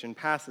frustration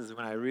passes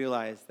when I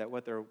realize that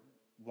what they're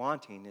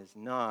wanting is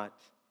not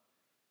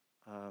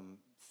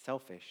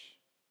selfish.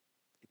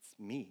 It's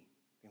me.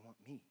 They want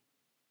me.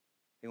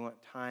 They want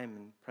time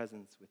and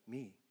presence with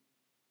me.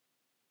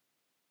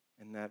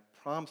 And that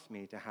prompts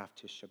me to have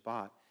to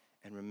Shabbat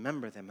and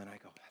remember them. And I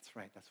go, that's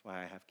right. That's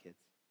why I have kids.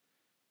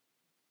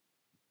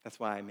 That's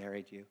why I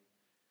married you.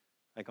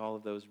 Like, all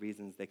of those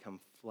reasons, they come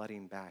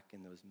flooding back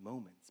in those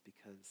moments,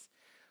 because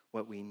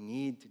what we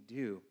need to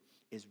do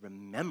is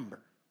remember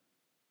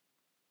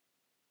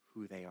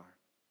who they are.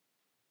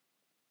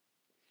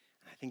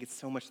 And I think it's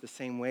so much the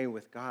same way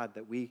with God,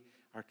 that we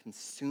are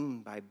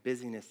consumed by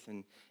busyness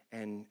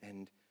and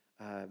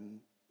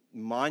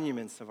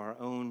monuments of our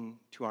own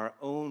to our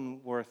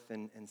own worth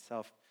and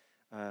self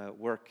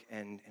work,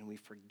 and we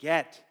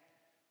forget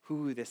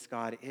who this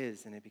God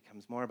is, and it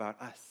becomes more about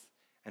us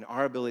and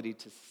our ability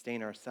to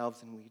sustain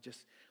ourselves, and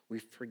we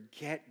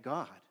forget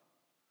God.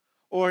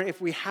 Or if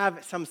we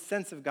have some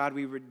sense of God,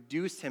 we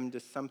reduce him to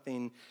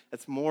something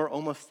that's more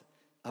almost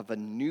of a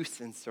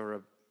nuisance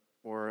or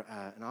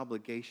an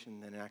obligation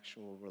than an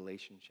actual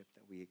relationship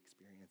that we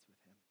experience with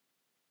him.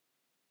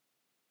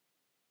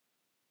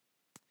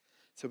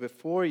 So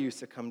before you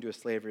succumb to a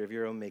slavery of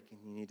your own making,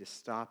 you need to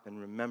stop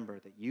and remember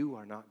that you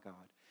are not God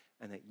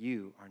and that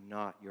you are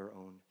not your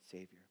own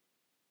Savior.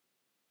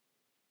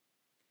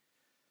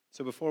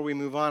 So before we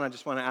move on, I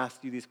just want to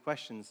ask you these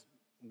questions.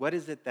 What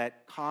is it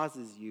that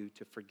causes you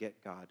to forget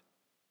God?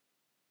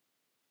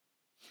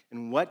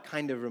 And what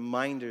kind of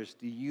reminders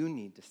do you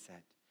need to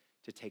set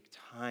to take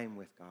time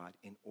with God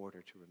in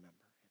order to remember him?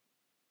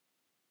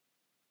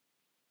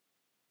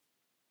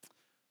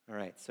 All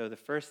right, so the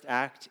first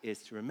act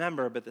is to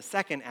remember, but the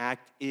second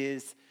act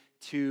is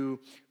to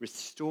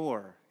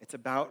restore. It's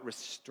about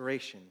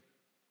restoration.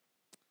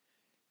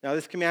 Now,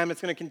 this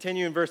commandment's going to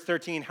continue in verse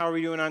 13. How are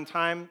we doing on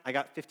time? I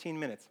got 15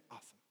 minutes.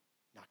 Awesome.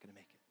 Not going to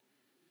make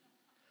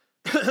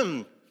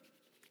it.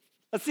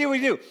 Let's see what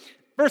we do.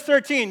 Verse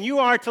 13, you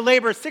are to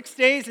labor 6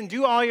 days and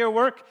do all your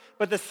work,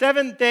 but the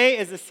seventh day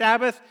is a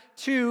Sabbath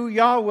to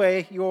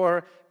Yahweh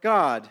your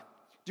God.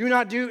 Do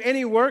not do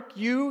any work,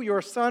 you,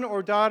 your son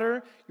or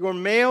daughter, your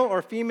male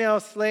or female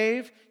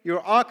slave,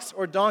 your ox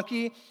or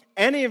donkey,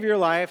 any of your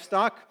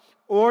livestock,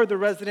 or the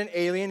resident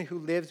alien who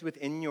lives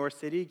within your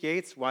city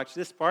gates. Watch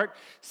this part.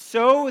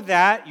 So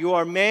that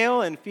your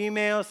male and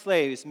female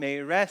slaves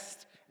may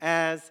rest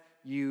as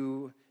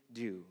you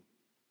do.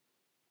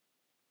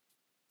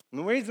 And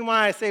the reason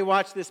why I say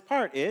watch this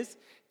part is,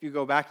 if you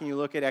go back and you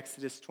look at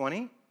Exodus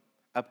 20,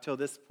 up till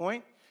this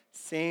point,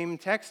 same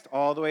text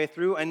all the way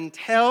through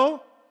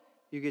until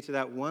you get to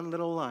that one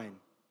little line.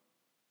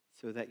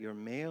 So that your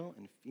male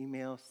and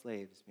female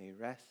slaves may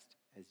rest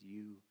as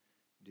you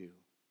do.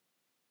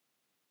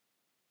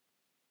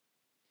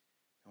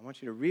 I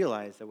want you to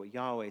realize that what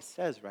Yahweh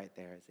says right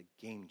there is a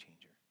game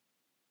changer.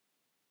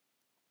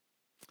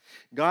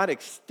 God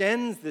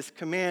extends this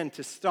command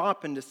to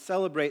stop and to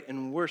celebrate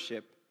and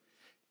worship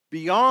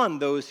beyond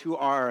those who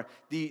are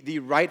the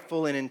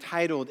rightful and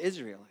entitled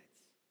Israelites.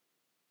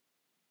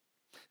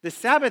 The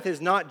Sabbath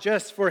is not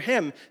just for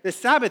him. The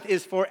Sabbath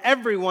is for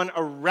everyone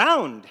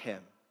around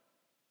him.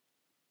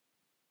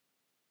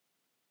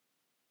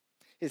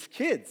 His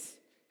kids,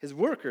 his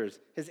workers,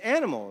 his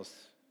animals,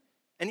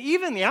 and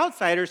even the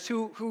outsiders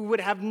who would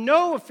have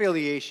no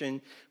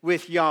affiliation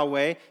with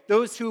Yahweh,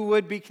 those who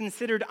would be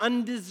considered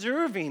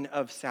undeserving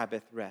of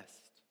Sabbath rest.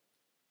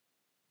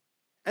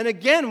 And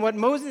again, what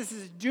Moses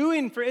is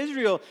doing for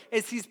Israel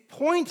is he's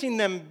pointing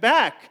them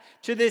back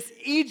to this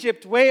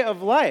Egypt way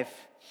of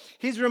life.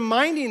 He's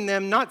reminding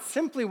them not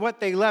simply what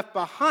they left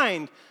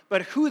behind,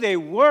 but who they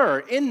were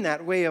in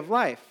that way of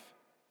life.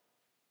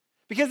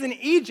 Because in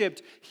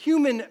Egypt,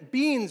 human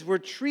beings were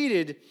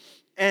treated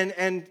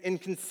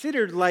and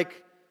considered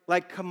like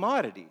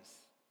commodities.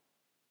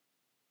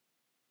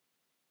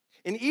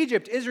 In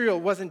Egypt,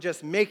 Israel wasn't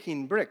just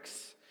making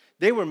bricks.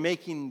 They were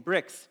making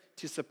bricks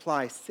to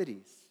supply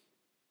cities.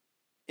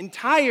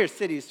 Entire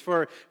cities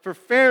for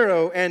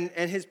Pharaoh and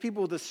his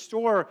people to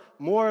store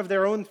more of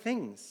their own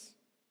things.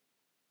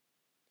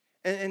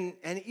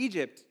 And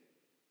Egypt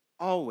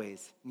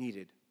always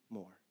needed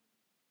more.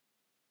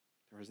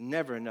 There was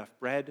never enough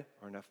bread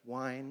or enough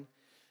wine,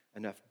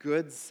 enough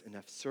goods,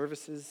 enough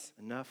services,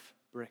 enough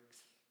bricks.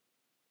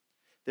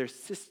 Their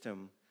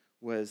system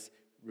was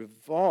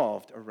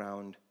revolved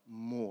around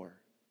more.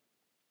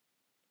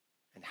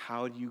 And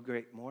how do you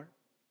get more?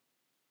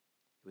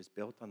 It was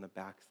built on the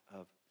backs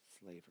of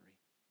slavery.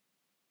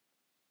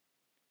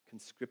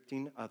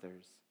 Conscripting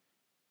others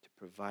to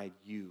provide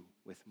you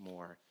with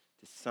more,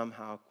 to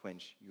somehow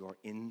quench your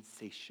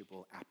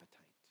insatiable appetite.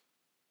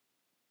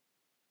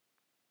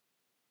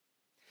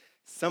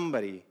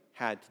 Somebody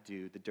had to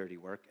do the dirty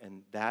work,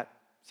 and that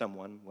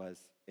someone was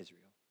Israel.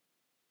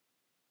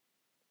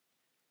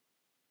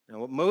 Now,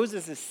 what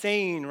Moses is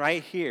saying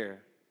right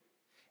here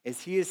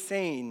is he is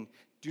saying,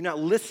 do not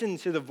listen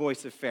to the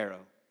voice of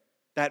Pharaoh,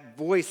 that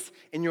voice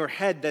in your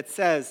head that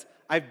says,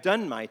 I've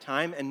done my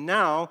time, and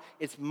now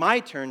it's my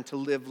turn to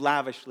live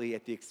lavishly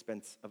at the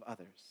expense of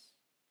others.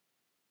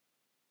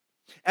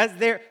 As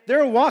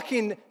they're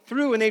walking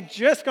through, and they've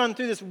just gone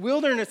through this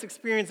wilderness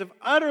experience of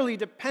utterly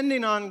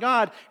depending on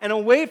God and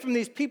away from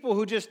these people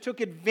who just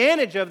took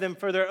advantage of them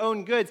for their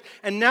own goods.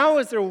 And now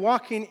as they're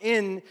walking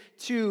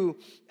into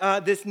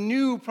this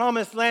new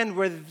promised land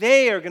where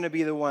they are going to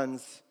be the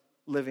ones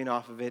living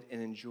off of it and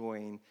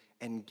enjoying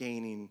and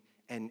gaining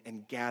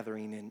and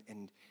gathering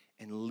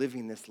and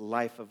living this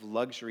life of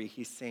luxury,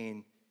 he's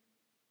saying,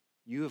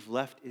 you have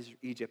left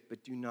Egypt,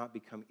 but do not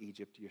become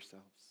Egypt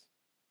yourselves.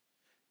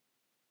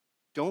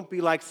 Don't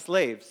be like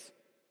slaves,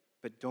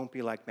 but don't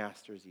be like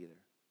masters either.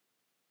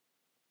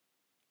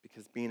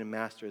 Because being a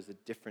master is a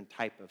different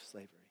type of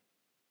slavery.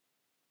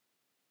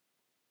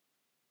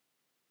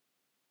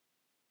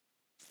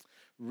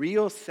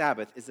 Real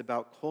Sabbath is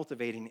about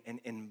cultivating an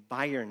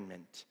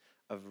environment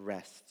of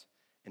rest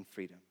and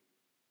freedom.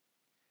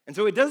 And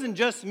so it doesn't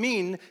just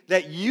mean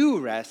that you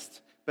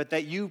rest, but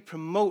that you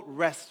promote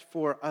rest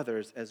for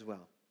others as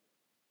well.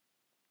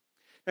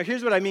 Now,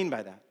 here's what I mean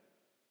by that.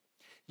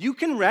 You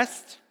can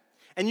rest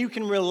and you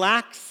can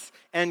relax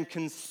and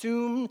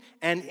consume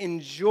and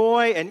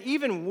enjoy and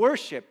even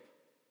worship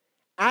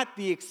at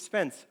the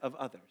expense of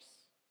others.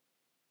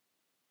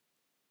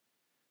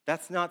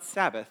 That's not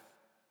Sabbath.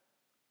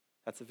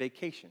 That's a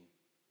vacation.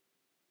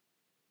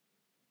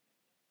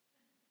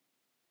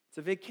 It's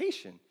a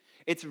vacation.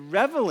 It's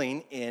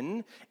reveling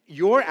in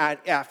your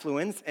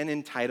affluence and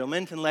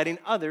entitlement and letting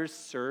others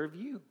serve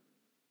you.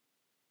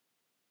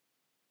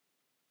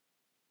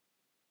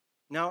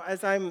 Now,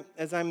 as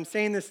I'm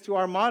saying this to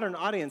our modern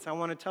audience, I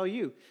want to tell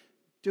you,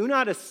 do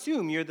not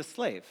assume you're the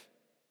slave.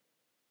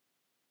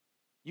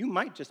 You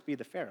might just be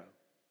the Pharaoh.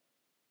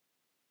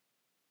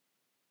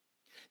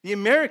 The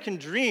American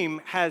dream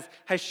has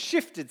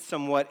shifted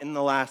somewhat in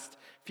the last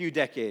few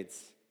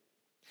decades.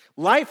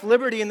 Life,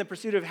 liberty, and the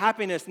pursuit of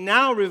happiness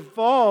now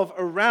revolve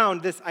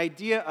around this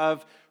idea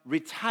of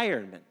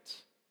retirement.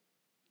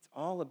 It's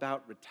all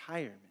about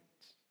retirement.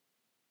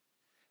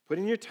 Put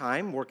in your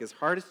time, work as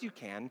hard as you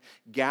can,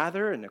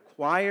 gather and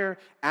acquire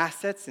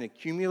assets and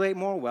accumulate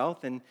more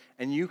wealth, and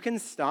you can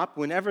stop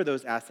whenever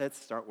those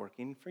assets start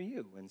working for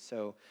you. And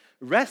so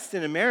rest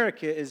in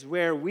America is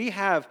where we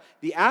have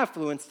the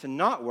affluence to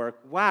not work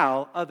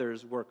while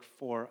others work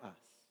for us.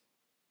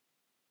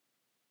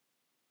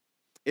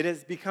 It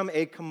has become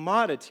a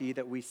commodity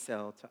that we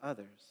sell to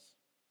others.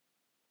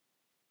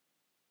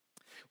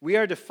 We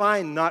are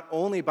defined not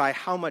only by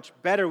how much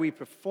better we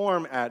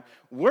perform at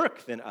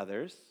work than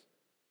others,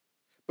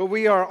 but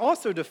we are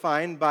also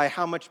defined by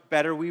how much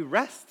better we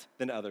rest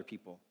than other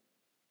people.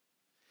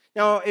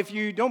 Now, if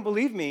you don't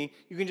believe me,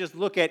 you can just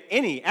look at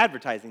any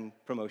advertising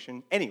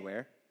promotion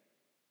anywhere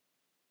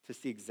to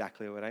see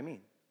exactly what I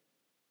mean.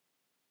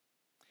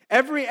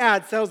 Every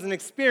ad sells an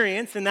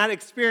experience, and that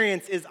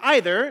experience is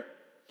either,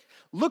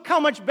 look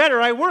how much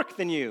better I work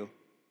than you.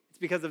 It's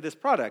because of this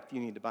product, you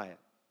need to buy it.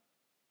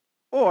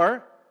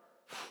 Or,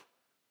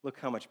 look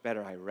how much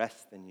better I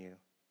rest than you.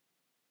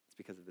 It's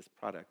because of this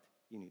product,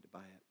 you need to buy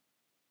it.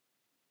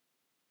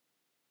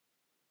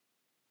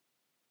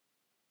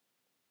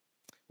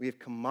 We have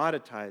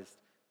commoditized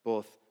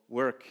both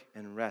work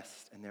and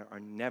rest, and there are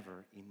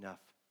never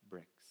enough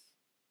bricks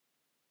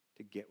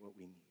to get what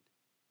we need.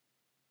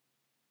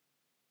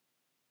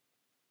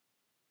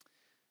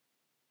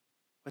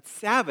 What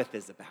Sabbath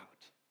is about,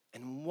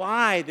 and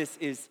why this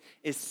is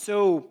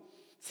so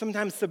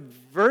sometimes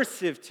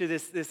subversive to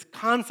this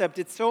concept,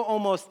 it's so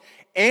almost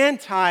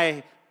anti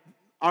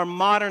our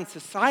modern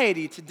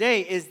society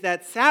today, is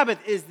that Sabbath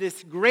is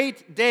this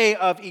great day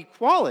of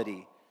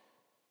equality,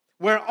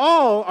 where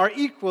all are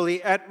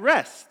equally at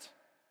rest.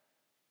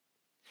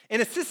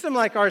 In a system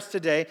like ours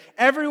today,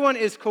 everyone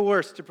is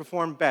coerced to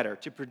perform better,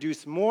 to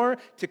produce more,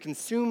 to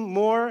consume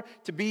more,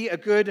 to be a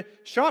good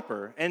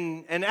shopper.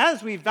 And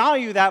as we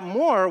value that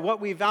more,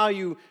 what we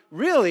value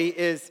really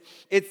is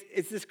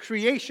it's this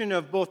creation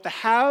of both the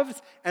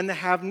haves and the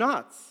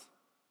have-nots,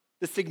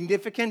 the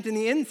significant and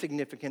the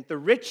insignificant, the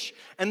rich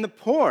and the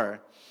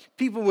poor,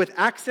 people with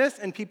access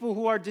and people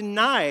who are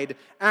denied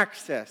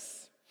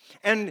access.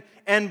 And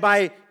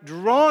by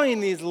drawing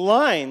these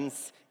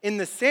lines in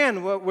the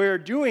sand, what we're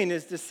doing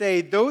is to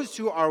say those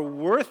who are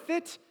worth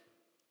it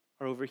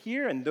are over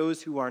here, and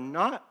those who are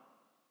not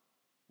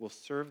will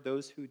serve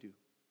those who do.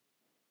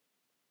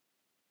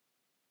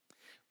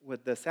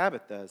 What the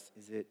Sabbath does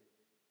is it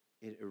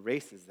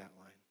erases that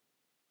line.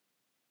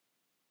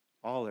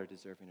 All are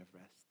deserving of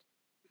rest.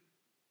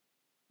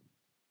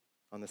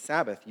 On the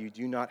Sabbath, you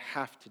do not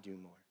have to do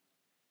more.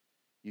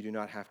 You do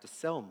not have to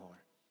sell more.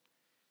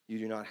 You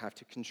do not have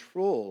to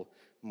control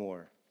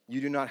more.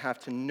 You do not have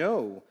to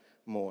know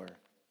more.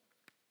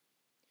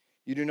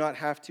 You do not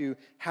have to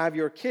have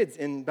your kids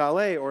in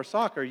ballet or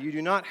soccer. You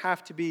do not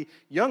have to be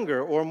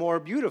younger or more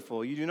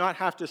beautiful. You do not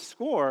have to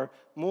score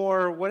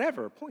more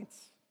whatever points.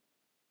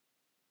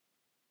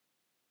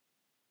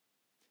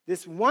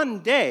 This one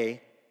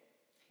day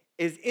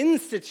is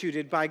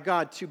instituted by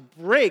God to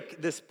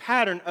break this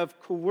pattern of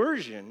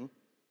coercion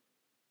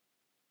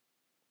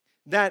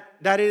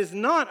that is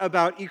not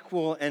about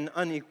equal and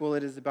unequal.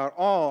 It is about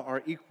all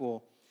are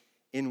equal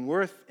in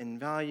worth and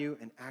value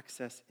and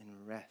access and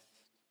rest.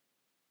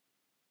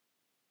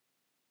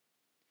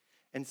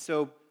 And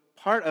so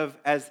part of,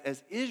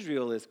 as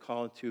Israel is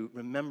called to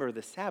remember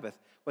the Sabbath,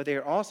 what they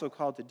are also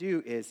called to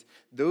do is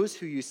those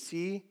who you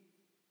see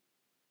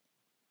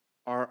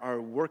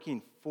are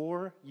working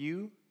for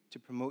you to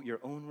promote your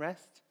own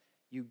rest,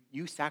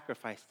 you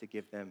sacrifice to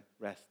give them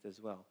rest as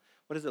well.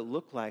 What does it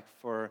look like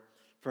for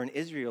an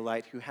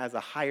Israelite who has a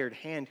hired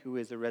hand who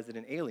is a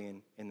resident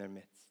alien in their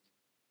midst?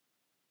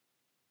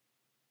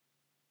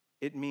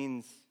 It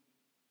means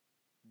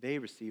they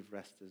receive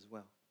rest as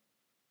well.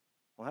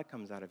 Well, that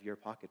comes out of your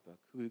pocketbook.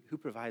 Who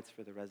provides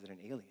for the resident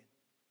alien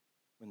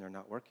when they're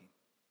not working?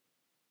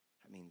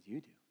 That means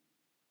you do.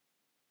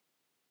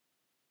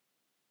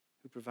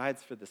 Who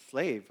provides for the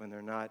slave when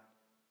they're not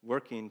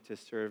working to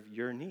serve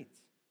your needs?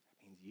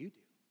 That means you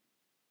do.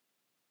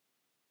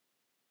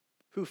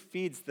 Who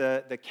feeds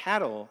the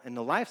cattle and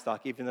the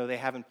livestock even though they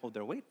haven't pulled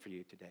their weight for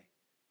you today?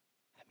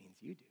 That means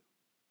you do.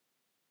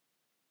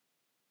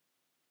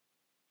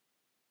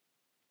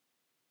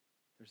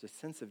 There's a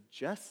sense of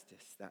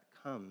justice that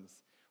comes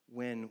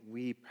when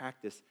we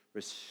practice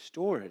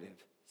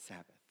restorative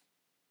Sabbath,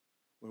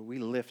 where we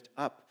lift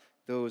up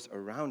those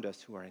around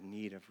us who are in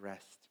need of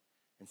rest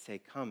and say,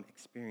 come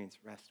experience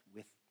rest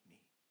with me,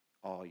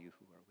 all you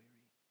who are weary.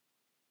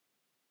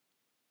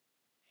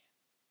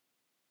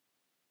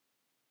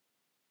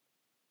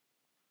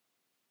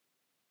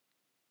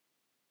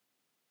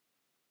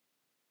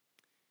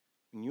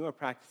 When you are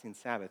practicing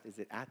Sabbath, is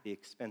it at the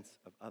expense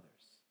of others?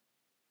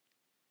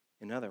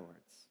 In other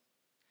words,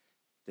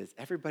 does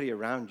everybody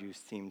around you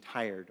seem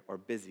tired or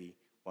busy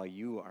while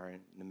you are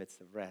in the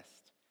midst of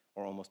rest,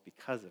 or almost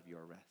because of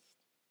your rest?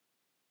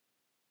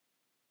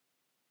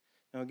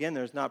 Now, again,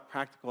 there's not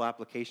practical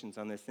applications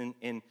on this.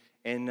 In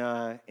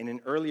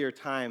an earlier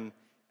time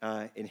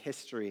in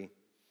history,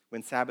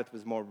 when Sabbath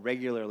was more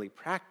regularly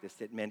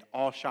practiced, it meant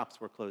all shops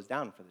were closed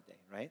down for the day,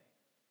 right?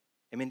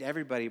 It meant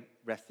everybody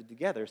rested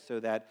together so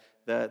that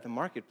the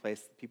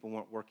marketplace, people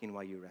weren't working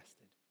while you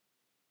rested.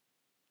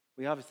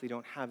 We obviously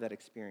don't have that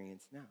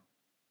experience now.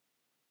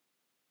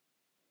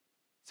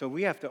 So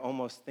we have to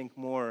almost think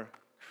more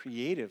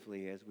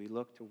creatively as we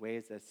look to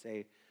ways that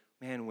say,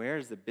 man,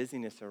 where's the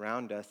busyness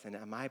around us, and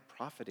am I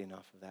profiting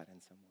off of that in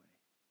some way?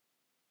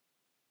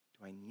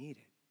 Do I need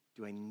it?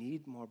 Do I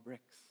need more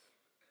bricks?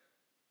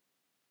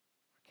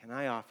 Or can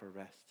I offer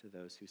rest to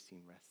those who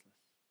seem restless?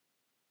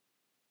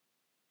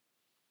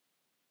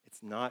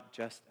 It's not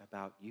just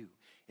about you.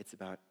 It's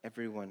about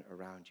everyone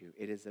around you.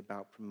 It is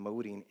about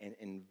promoting an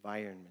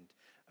environment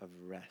of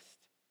rest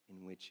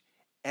in which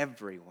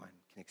everyone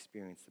can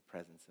experience the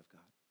presence of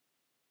God.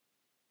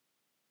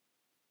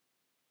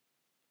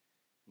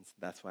 And so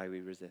that's why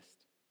we resist.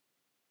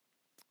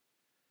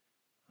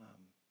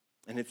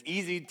 And it's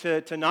easy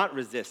to not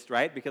resist,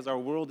 right? Because our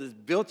world is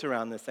built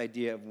around this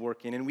idea of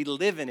working, and we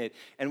live in it,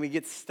 and we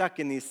get stuck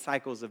in these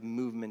cycles of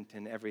movement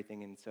and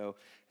everything. And so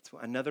it's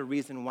another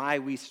reason why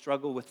we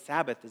struggle with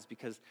Sabbath is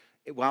because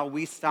while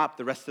we stop,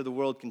 the rest of the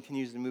world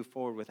continues to move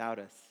forward without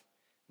us.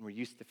 And we're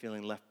used to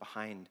feeling left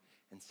behind.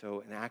 And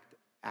so an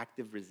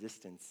active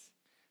resistance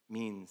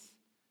means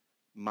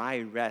my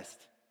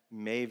rest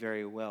may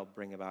very well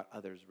bring about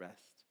others'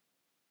 rest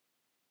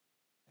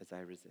as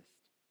I resist.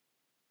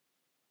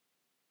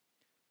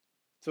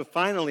 So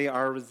finally,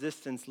 our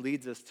resistance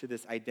leads us to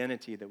this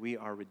identity that we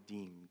are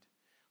redeemed.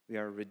 We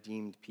are a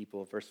redeemed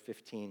people. Verse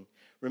 15.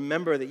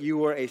 Remember that you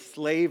were a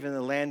slave in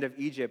the land of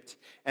Egypt,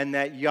 and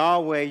that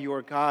Yahweh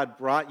your God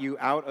brought you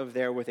out of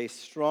there with a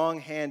strong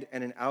hand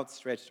and an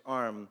outstretched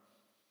arm.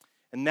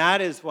 And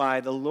that is why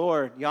the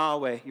Lord,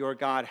 Yahweh your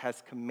God,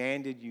 has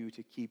commanded you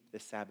to keep the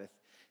Sabbath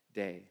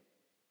day.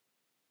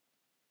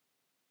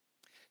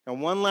 Now,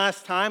 one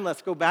last time,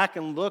 let's go back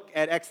and look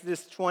at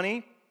Exodus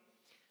 20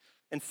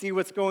 and see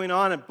what's going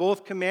on at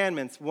both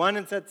commandments. One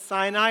is at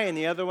Sinai, and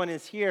the other one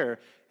is here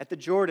at the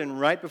Jordan,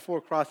 right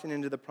before crossing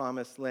into the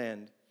promised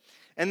land.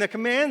 And the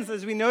commands,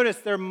 as we notice,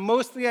 they're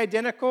mostly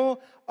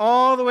identical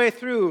all the way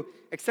through,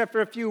 except for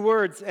a few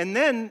words. And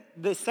then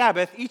the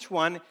Sabbath, each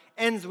one,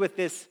 ends with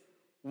this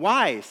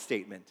why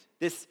statement,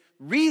 this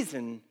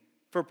reason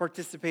for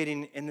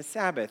participating in the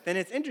Sabbath. And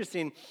it's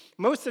interesting,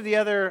 most of the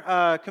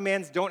other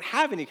commands don't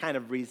have any kind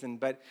of reason,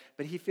 but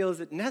he feels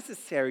it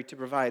necessary to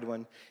provide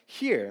one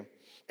here.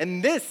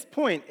 And this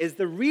point is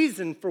the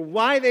reason for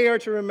why they are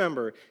to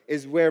remember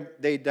is where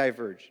they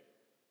diverge.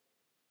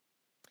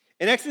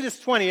 In Exodus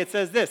 20, it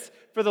says this,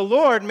 "For the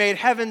Lord made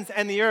heavens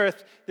and the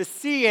earth, the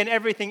sea and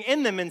everything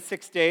in them in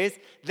 6 days.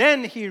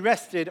 Then he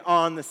rested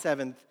on the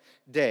seventh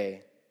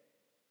day."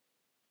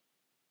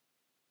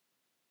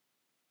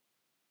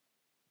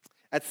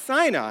 At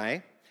Sinai,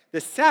 the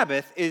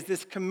Sabbath is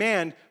this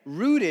command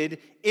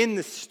rooted in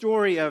the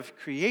story of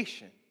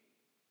creation.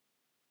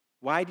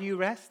 Why do you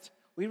rest?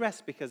 We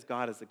rest because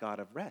God is a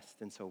God of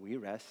rest, and so we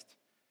rest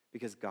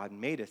because God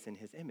made us in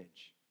his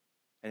image.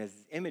 And as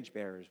his image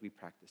bearers, we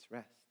practice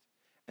rest.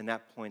 And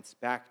that points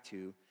back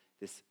to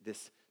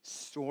this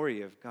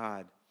story of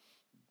God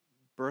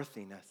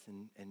birthing us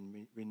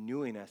and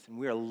renewing us, and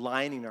we're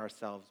aligning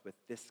ourselves with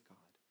this God,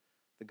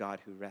 the God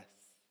who rests.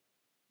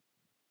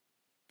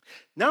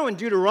 Now in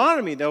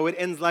Deuteronomy, though, it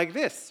ends like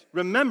this.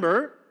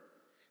 "Remember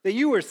that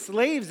you were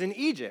slaves in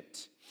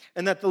Egypt,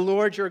 and that the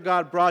Lord your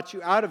God brought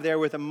you out of there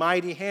with a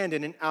mighty hand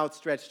and an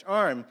outstretched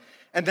arm.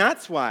 And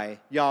that's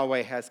why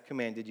Yahweh has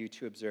commanded you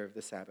to observe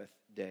the Sabbath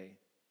day."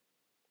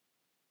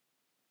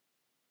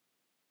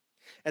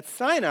 At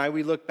Sinai,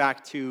 we look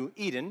back to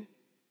Eden,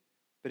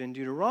 but in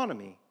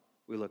Deuteronomy,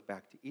 we look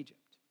back to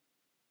Egypt.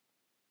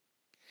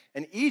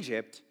 And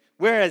Egypt,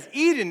 whereas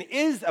Eden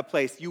is a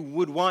place you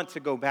would want to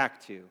go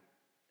back to,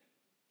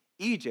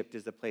 Egypt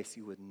is a place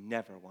you would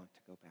never want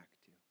to go back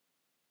to.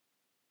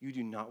 You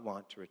do not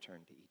want to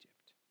return to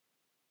Egypt.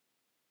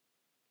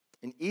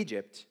 In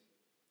Egypt,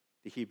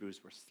 the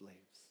Hebrews were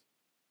slaves.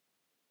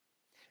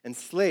 And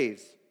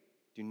slaves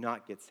do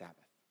not get Sabbath.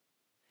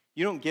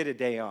 You don't get a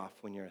day off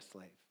when you're a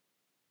slave.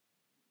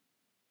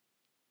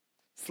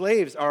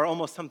 Slaves are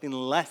almost something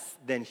less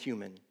than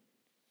human.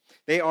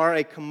 They are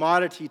a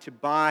commodity to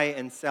buy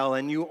and sell,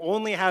 and you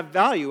only have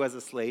value as a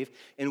slave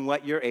in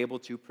what you're able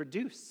to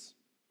produce.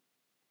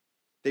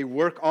 They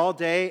work all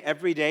day,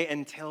 every day,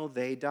 until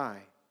they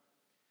die.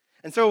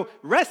 And so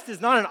rest is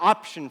not an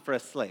option for a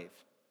slave.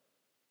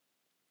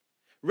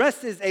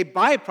 Rest is a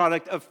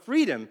byproduct of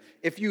freedom.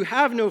 If you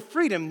have no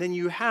freedom, then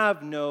you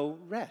have no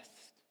rest.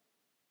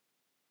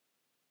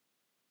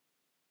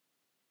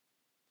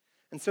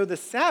 And so the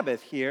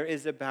Sabbath here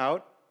is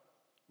about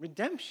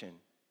redemption.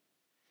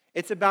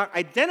 It's about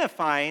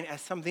identifying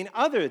as something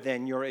other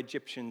than your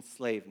Egyptian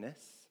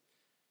slaveness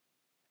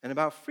and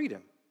about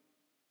freedom.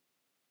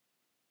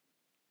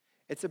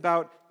 It's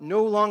about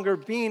no longer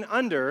being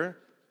under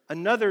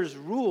another's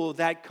rule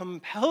that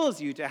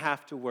compels you to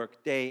have to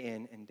work day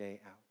in and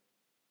day out.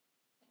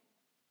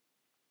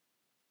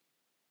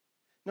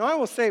 Now, I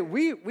will say,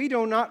 we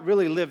do not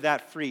really live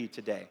that free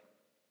today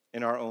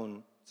in our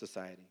own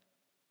society.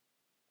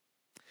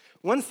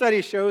 One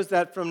study shows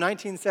that from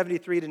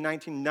 1973 to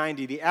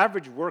 1990, the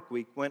average work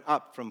week went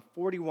up from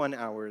 41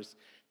 hours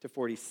to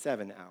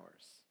 47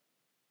 hours.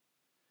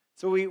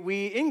 So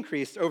we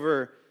increased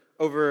over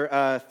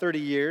 30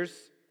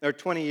 years, or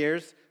 20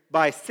 years,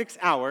 by 6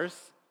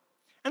 hours.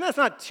 And that's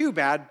not too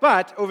bad,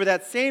 but over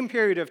that same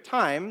period of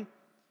time,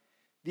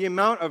 the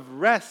amount of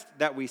rest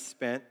that we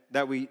spent,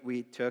 that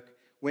we took,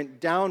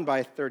 went down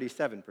by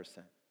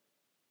 37%.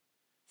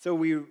 So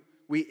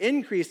we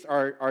increased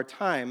our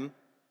time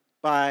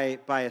by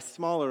a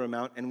smaller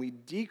amount, and we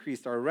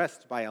decreased our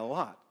rest by a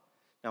lot.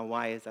 Now,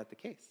 why is that the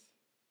case?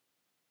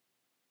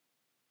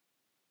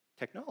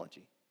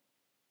 Technology.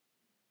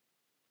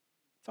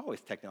 It's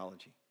always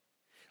technology.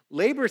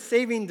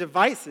 Labor-saving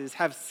devices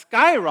have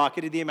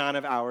skyrocketed the amount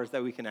of hours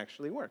that we can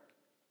actually work.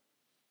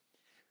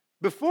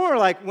 Before,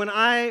 like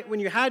when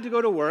you had to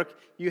go to work,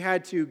 you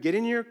had to get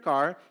in your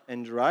car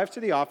and drive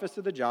to the office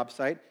or the job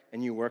site,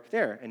 and you work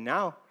there. And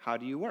now, how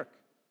do you work?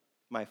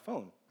 My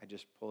phone. I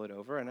just pull it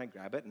over and I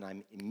grab it, and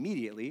I'm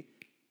immediately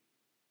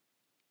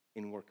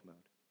in work mode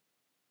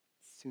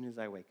as soon as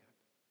I wake up.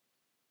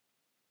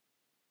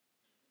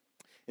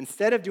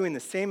 Instead of doing the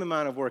same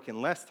amount of work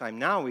in less time,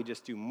 now we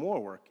just do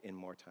more work in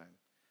more time.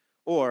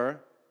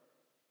 Or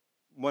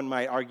one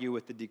might argue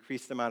with the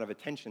decreased amount of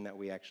attention that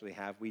we actually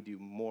have, we do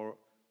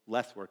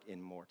less work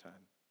in more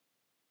time.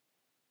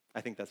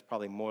 I think that's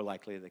probably more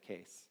likely the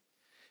case,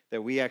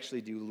 that we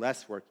actually do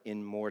less work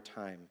in more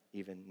time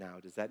even now.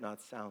 Does that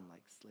not sound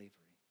like slavery?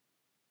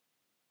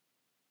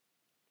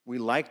 We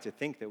like to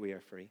think that we are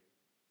free,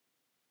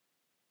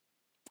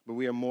 but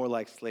we are more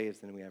like slaves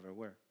than we ever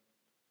were.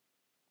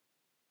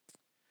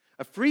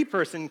 A free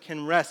person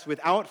can rest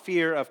without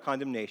fear of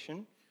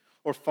condemnation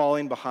or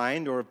falling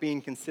behind or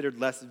being considered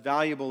less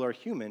valuable or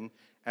human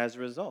as a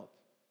result.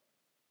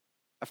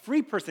 A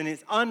free person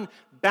is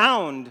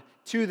unbound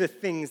to the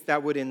things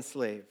that would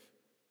enslave.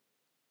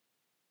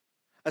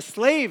 A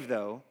slave,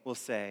 though, will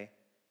say,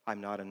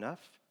 I'm not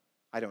enough,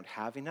 I don't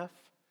have enough,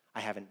 I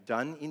haven't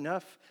done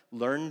enough,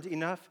 learned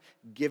enough,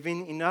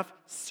 given enough,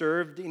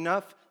 served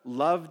enough,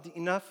 loved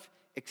enough,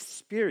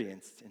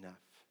 experienced enough.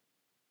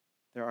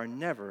 There are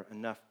never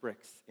enough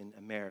bricks in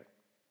America.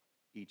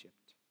 Egypt.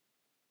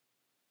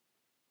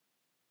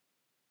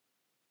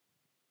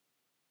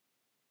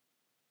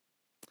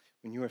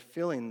 When you are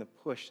feeling the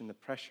push and the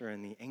pressure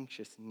and the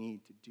anxious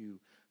need to do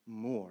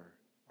more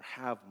or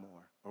have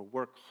more or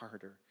work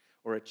harder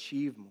or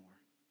achieve more,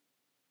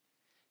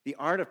 the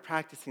art of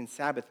practicing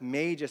Sabbath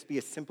may just be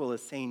as simple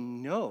as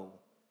saying no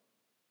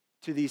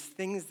to these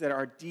things that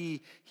are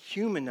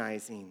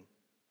dehumanizing,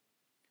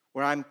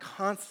 where I'm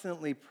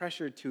constantly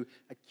pressured to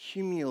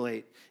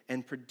accumulate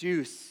and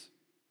produce,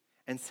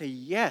 and say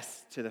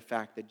yes to the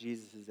fact that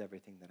Jesus is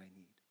everything that I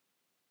need.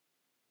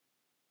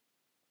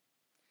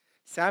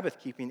 Sabbath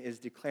keeping is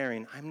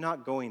declaring, I'm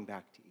not going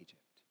back to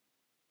Egypt.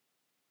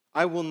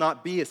 I will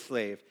not be a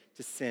slave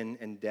to sin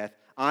and death.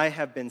 I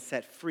have been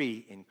set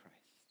free in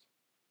Christ,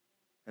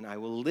 and I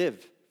will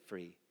live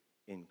free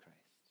in Christ.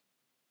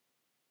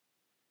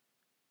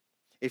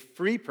 A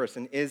free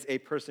person is a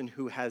person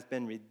who has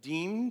been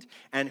redeemed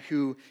and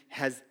who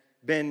has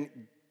been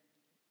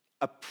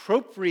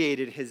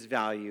appropriated his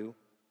value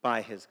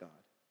by his God.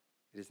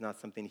 It is not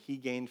something he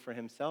gained for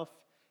himself.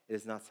 It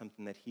is not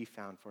something that he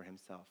found for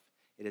himself.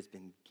 It has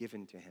been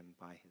given to him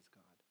by his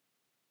God.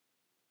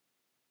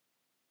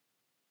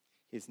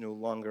 He is no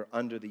longer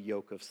under the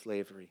yoke of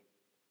slavery.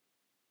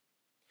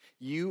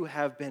 You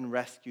have been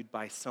rescued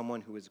by someone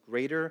who is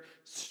greater,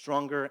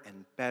 stronger,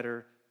 and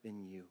better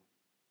than you.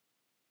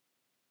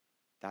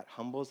 That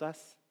humbles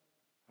us,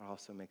 but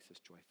also makes us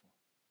joyful.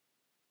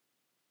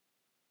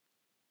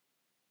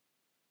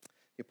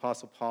 The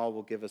Apostle Paul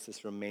will give us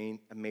this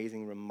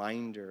amazing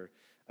reminder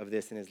of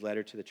this in his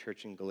letter to the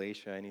church in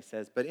Galatia. And he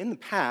says, but in the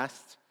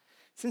past,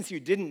 since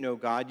you didn't know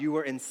God, you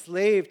were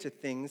enslaved to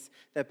things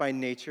that by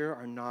nature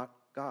are not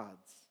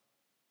God's.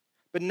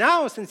 But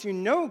now, since you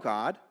know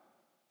God,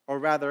 or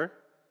rather,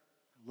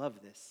 I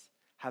love this,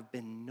 have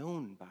been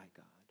known by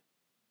God.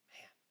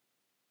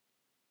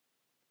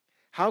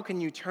 How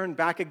can you turn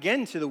back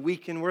again to the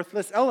weak and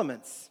worthless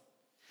elements?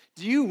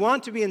 Do you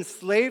want to be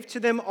enslaved to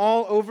them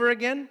all over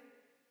again?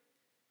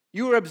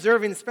 You are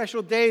observing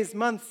special days,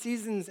 months,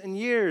 seasons, and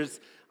years.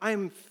 I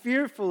am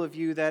fearful of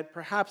you that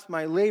perhaps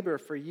my labor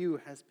for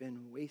you has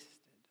been wasted.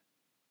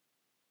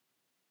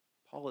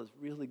 Paul is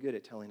really good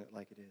at telling it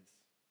like it is.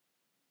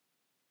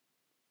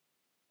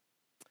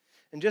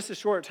 And just a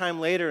short time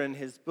later in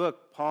his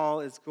book, Paul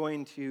is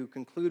going to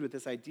conclude with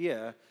this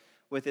idea,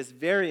 with this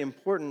very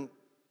important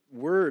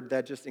word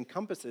that just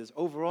encompasses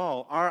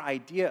overall our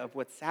idea of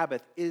what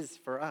Sabbath is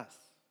for us.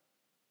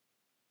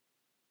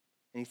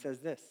 And he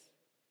says this.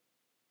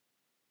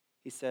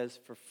 He says,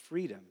 for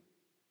freedom,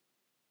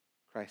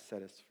 Christ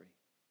set us free.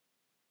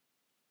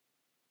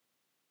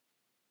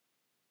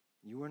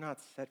 You were not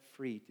set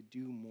free to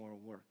do more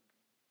work,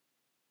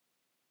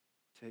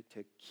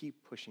 to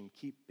keep pushing,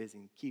 keep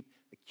busy, keep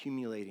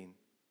accumulating.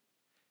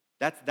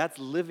 That's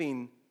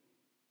living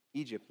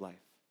Egypt life.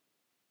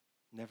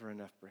 Never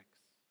enough bricks.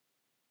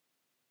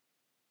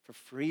 For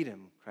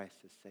freedom, Christ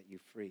has set you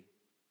free.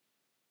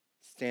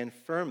 Stand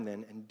firm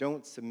then, and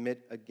don't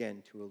submit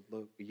again to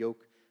a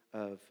yoke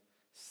of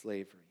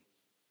slavery.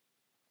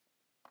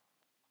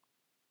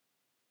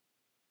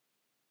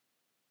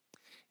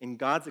 In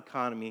God's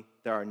economy,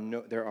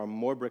 there are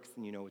more bricks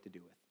than you know what to do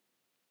with.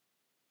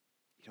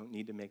 You don't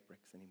need to make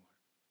bricks anymore.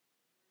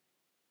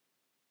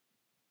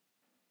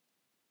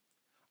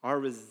 Our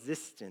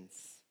resistance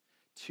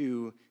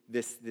to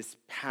this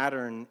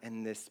pattern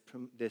and this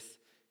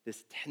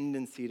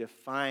tendency to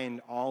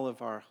find all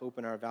of our hope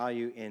and our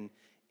value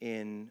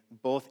in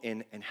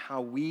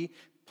how we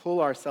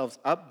pull ourselves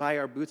up by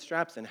our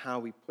bootstraps and how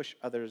we push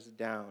others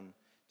down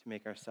to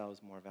make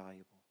ourselves more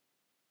valuable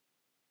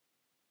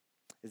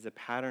is a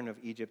pattern of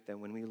Egypt that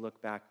when we look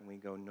back and we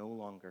go, no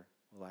longer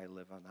will I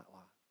live on that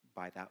law,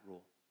 by that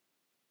rule.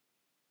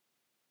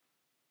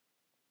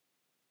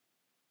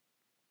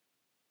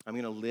 I'm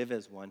going to live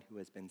as one who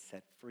has been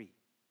set free.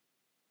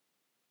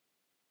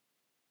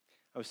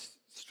 I was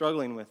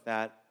struggling with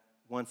that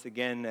once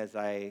again as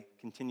I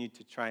continued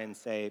to try and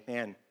say,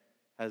 man,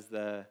 as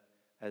the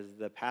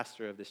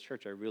pastor of this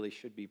church, I really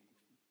should be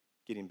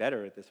getting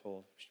better at this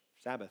whole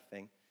Sabbath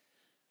thing.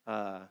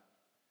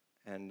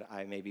 And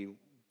I may be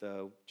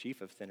the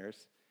chief of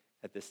sinners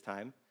at this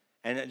time.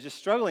 And just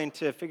struggling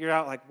to figure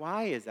out, like,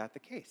 why is that the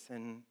case?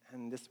 And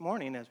this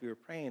morning, as we were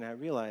praying, I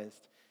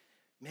realized,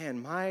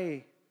 man,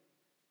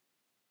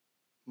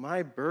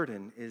 my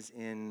burden is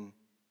in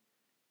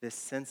this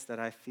sense that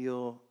I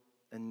feel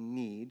a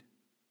need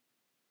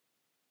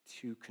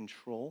to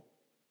control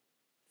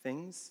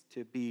things,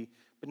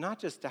 but not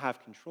just to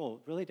have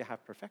control, really to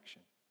have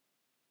perfection.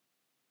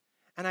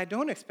 And I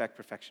don't expect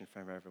perfection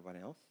from everyone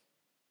else.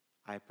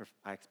 I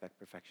expect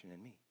perfection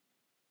in me.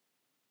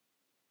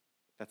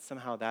 That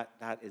somehow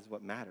that is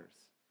what matters.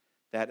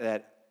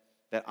 That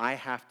I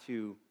have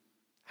to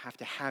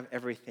have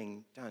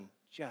everything done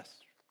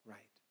just right.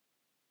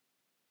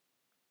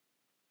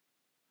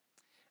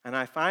 And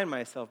I find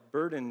myself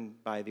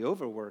burdened by the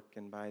overwork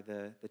and by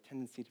the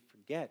tendency to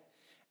forget.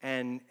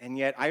 And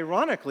yet,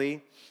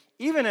 ironically,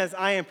 even as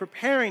I am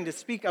preparing to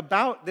speak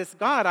about this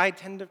God, I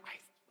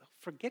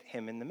forget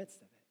him in the midst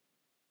of it.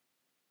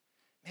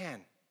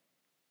 man,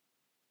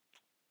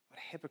 what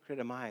a hypocrite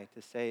am I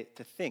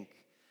to think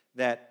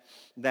that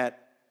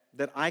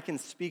I can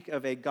speak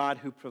of a God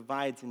who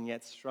provides and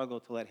yet struggle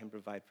to let him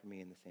provide for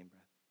me in the same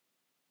breath.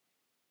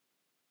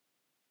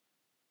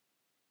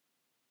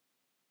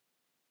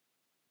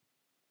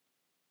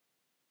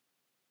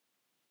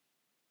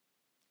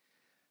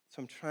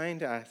 So I'm trying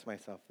to ask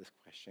myself this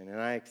question, and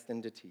I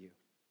extend it to you.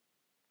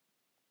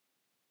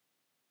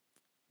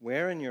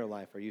 Where in your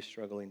life are you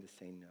struggling to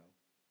say no?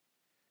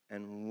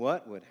 And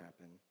what would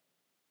happen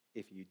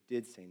if you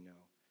did say no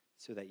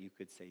so that you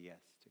could say yes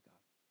to God?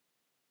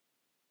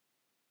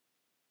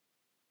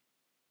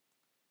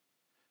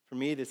 For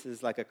me, this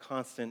is like a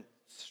constant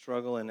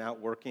struggle and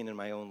outworking in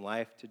my own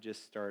life to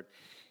just start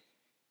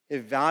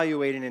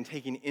evaluating and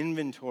taking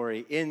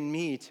inventory in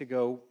me to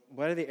go,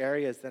 what are the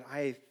areas that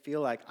I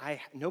feel like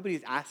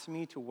nobody's asked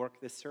me to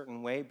work this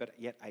certain way, but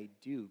yet I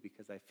do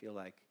because I feel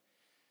like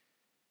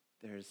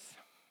there's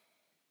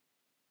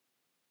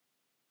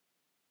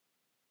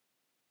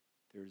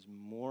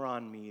more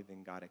on me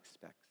than God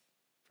expects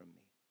from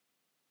me.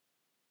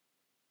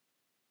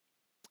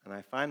 And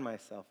I find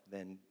myself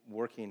then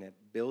working at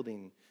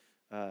building,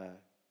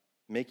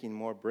 making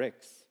more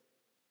bricks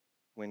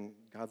when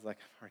God's like,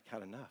 I've already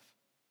got enough.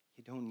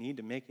 You don't need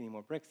to make any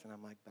more bricks. And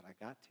I'm like, but I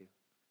got to.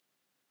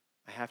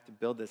 I have to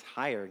build this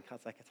higher. And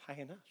God's like, it's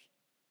high enough.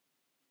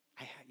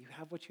 You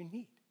have what you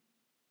need.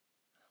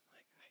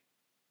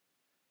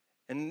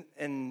 And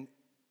I'm like,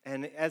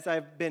 and as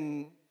I've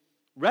been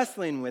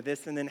wrestling with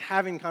this and then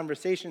having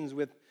conversations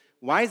with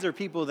wiser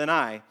people than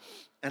I,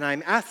 and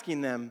I'm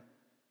asking them,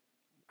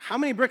 how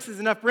many bricks is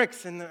enough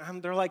bricks? And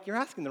they're like, you're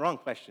asking the wrong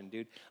question,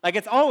 dude. Like,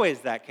 it's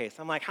always that case.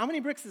 I'm like, how many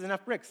bricks is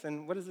enough bricks?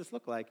 And what does this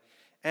look like?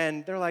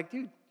 And they're like,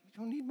 dude, you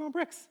don't need more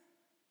bricks.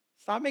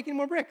 Stop making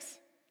more bricks.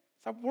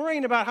 Stop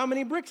worrying about how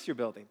many bricks you're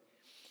building.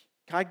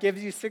 God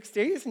gives you 6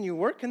 days and you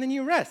work and then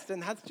you rest.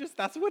 And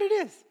that's what it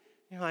is.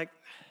 You're like,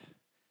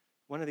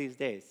 one of these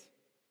days,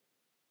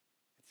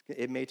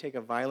 it may take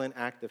a violent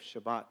act of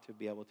Shabbat to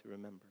be able to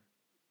remember.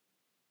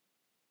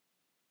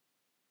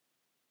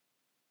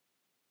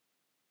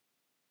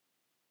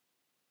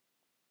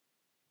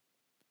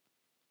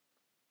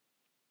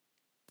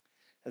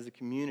 As a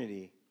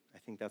community, I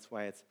think that's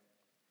why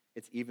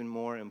it's even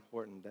more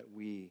important that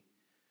we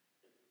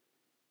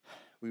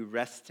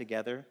rest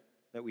together,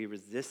 that we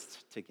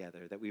resist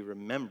together, that we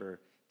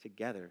remember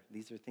together.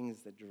 These are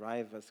things that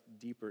drive us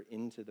deeper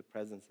into the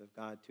presence of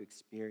God to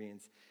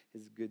experience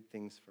his good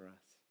things for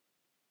us.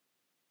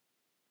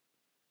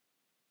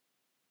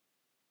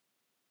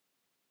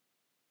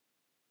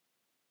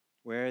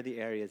 Where are the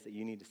areas that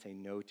you need to say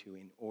no to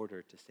in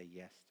order to say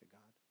yes to God?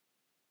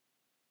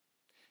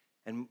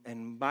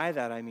 And by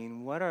that, I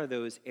mean, what are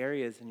those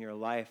areas in your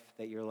life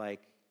that you're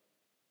like,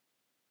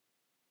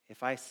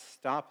 if I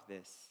stop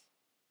this,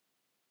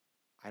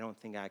 I don't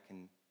think I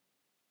can,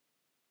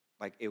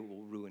 like, it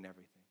will ruin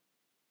everything.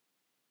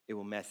 It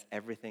will mess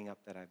everything up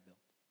that I've built.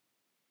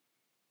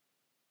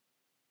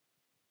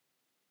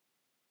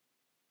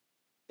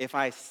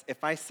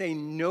 If I say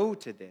no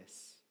to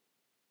this,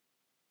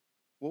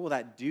 what will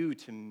that do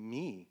to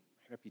me,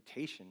 my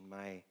reputation,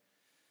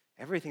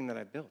 everything that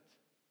I built?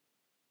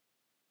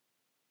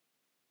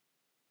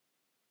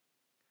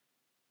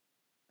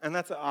 And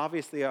that's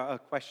obviously a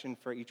question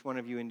for each one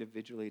of you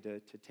individually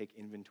to take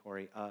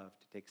inventory of,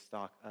 to take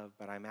stock of.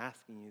 But I'm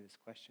asking you this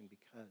question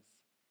because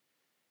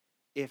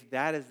if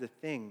that is the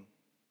thing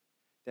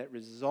that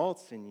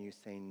results in you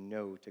saying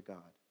no to God,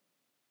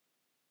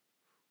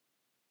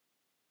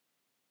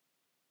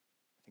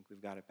 I think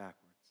we've got it backwards.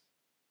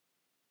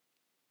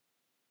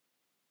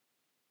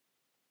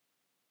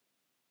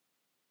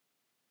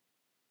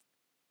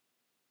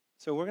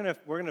 So we're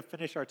gonna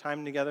finish our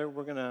time together.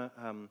 We're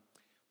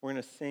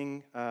gonna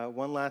sing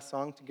one last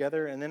song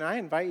together, and then I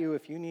invite you,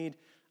 if you need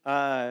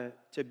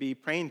to be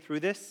praying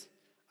through this,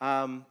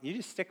 you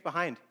just stay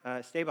behind,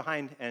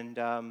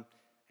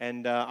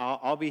 and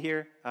I'll be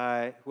here.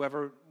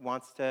 Whoever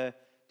wants to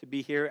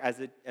be here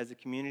as a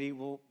community,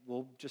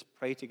 we'll just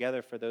pray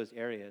together for those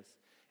areas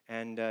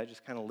and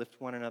just kind of lift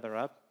one another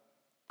up.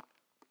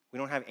 We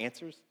don't have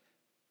answers.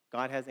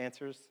 God has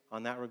answers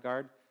on that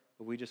regard.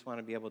 But we just want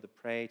to be able to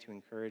pray, to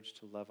encourage,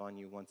 to love on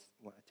you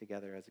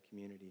together as a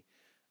community.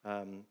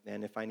 And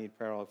if I need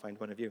prayer, I'll find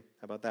one of you.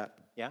 How about that?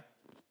 Yeah?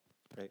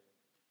 Great.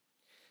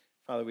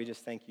 Father, we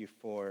just thank you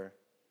for